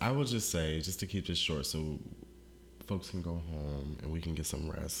just say, just to keep this short so folks can go home and we can get some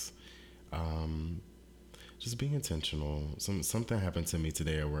rest. Just being intentional. Something happened to me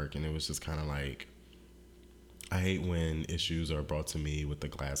today at work, and it was just kind of like, I hate when issues are brought to me with the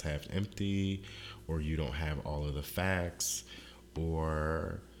glass half empty, or you don't have all of the facts,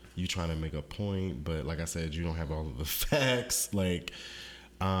 or you trying to make a point, but like I said, you don't have all of the facts. Like,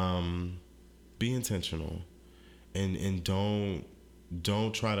 be intentional, and don't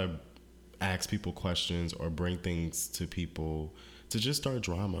try to ask people questions or bring things to people to just start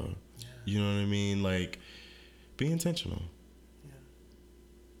drama. Yeah. You know what I mean? Like, be intentional. Yeah.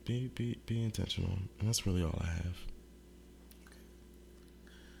 Be intentional. And that's really all I have. Okay.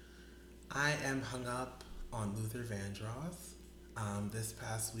 I am hung up on Luther Vandross. This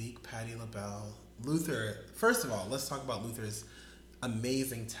past week, Patti LaBelle. Luther, first of all, let's talk about Luther's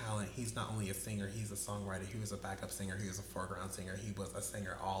amazing talent. He's not only a singer, he's a songwriter. He was a backup singer. He was a foreground singer. He was a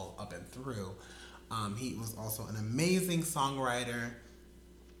singer all up and through. He was also an amazing songwriter.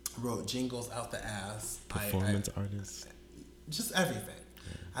 Wrote jingles out the ass. Performance artist. Just everything.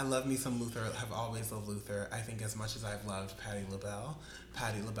 Yeah. I love me some Luther. Have always loved Luther. I think as much as I've loved Patti LaBelle.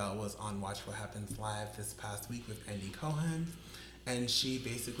 Patti LaBelle was on Watch What Happens Live this past week with Andy Cohen. And she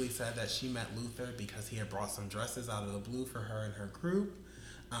basically said that she met Luther because he had brought some dresses out of the blue for her and her group,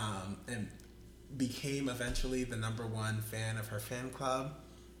 and became eventually the #1 fan of her fan club.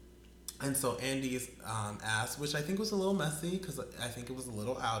 And so Andy's asked, which I think was a little messy because I think it was a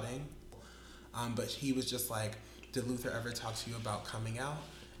little outing, but he was just like, did Luther ever talk to you about coming out?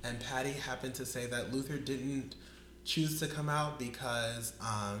 And Patti happened to say that Luther didn't choose to come out because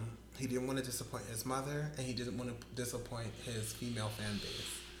he didn't want to disappoint his mother, and he didn't want to disappoint his female fan base.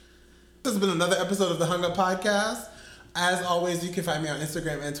 This has been another episode of the Hung Up Podcast. As always, you can find me on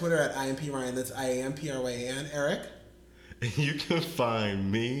Instagram and Twitter at IMPRyan. That's IAMPRYAN. Eric? You can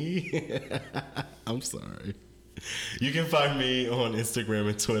find me. I'm sorry. You can find me on Instagram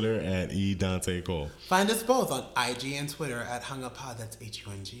and Twitter at eDanteCole. Find us both on IG and Twitter at HungUpPod. That's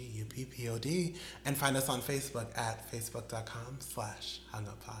HUNGUPPOD. And find us on Facebook at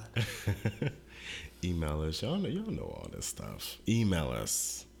facebook.com/HungUpPod. Email us. Y'all know all this stuff. Email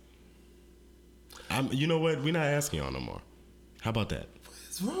us. You know what? We're not asking y'all no more. How about that?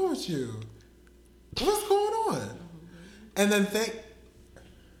 What's wrong with you? What's going on? And then thank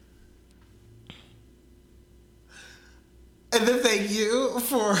you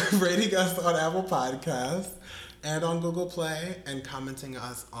for rating us on Apple Podcasts and on Google Play and commenting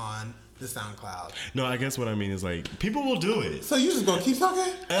us on the SoundCloud. No, I guess what I mean is, like, people will do it. So you just gonna keep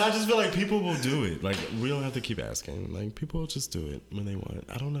talking? And I just feel like people will do it. Like, we don't have to keep asking. Like, people will just do it when they want.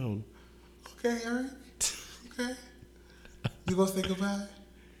 I don't know. Okay, Eric. Okay. You gonna say goodbye?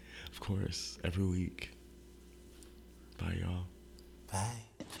 Of course. Every week. Bye, y'all. Bye.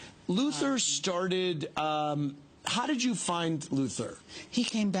 Luther started... how did you find Luther? He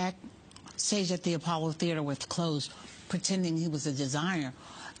came back stage at the Apollo Theater with clothes, pretending he was a designer.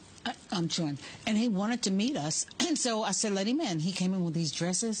 I'm chewing. And he wanted to meet us. And so I said, let him in. He came in with these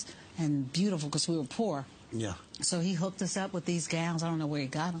dresses, and beautiful because we were poor. Yeah. So he hooked us up with these gowns. I don't know where he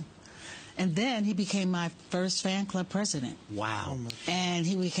got them. And then he became my first fan club president. Wow. And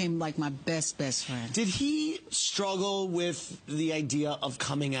he became like my best friend. Did he struggle with the idea of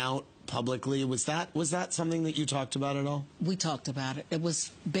coming out publicly? Was that something that you talked about at all? We talked about it. It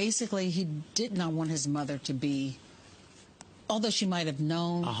was basically he did not want his mother to be, although she might have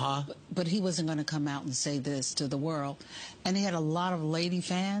known, but he wasn't going to come out and say this to the world. And he had a lot of lady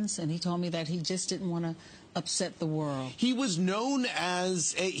fans, and he told me that he just didn't want to upset the world. He was known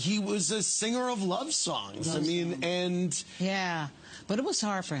as he was a singer of love songs. And yeah, but it was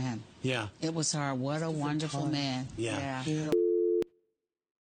hard for him. Yeah, it was hard. What a wonderful man. Yeah.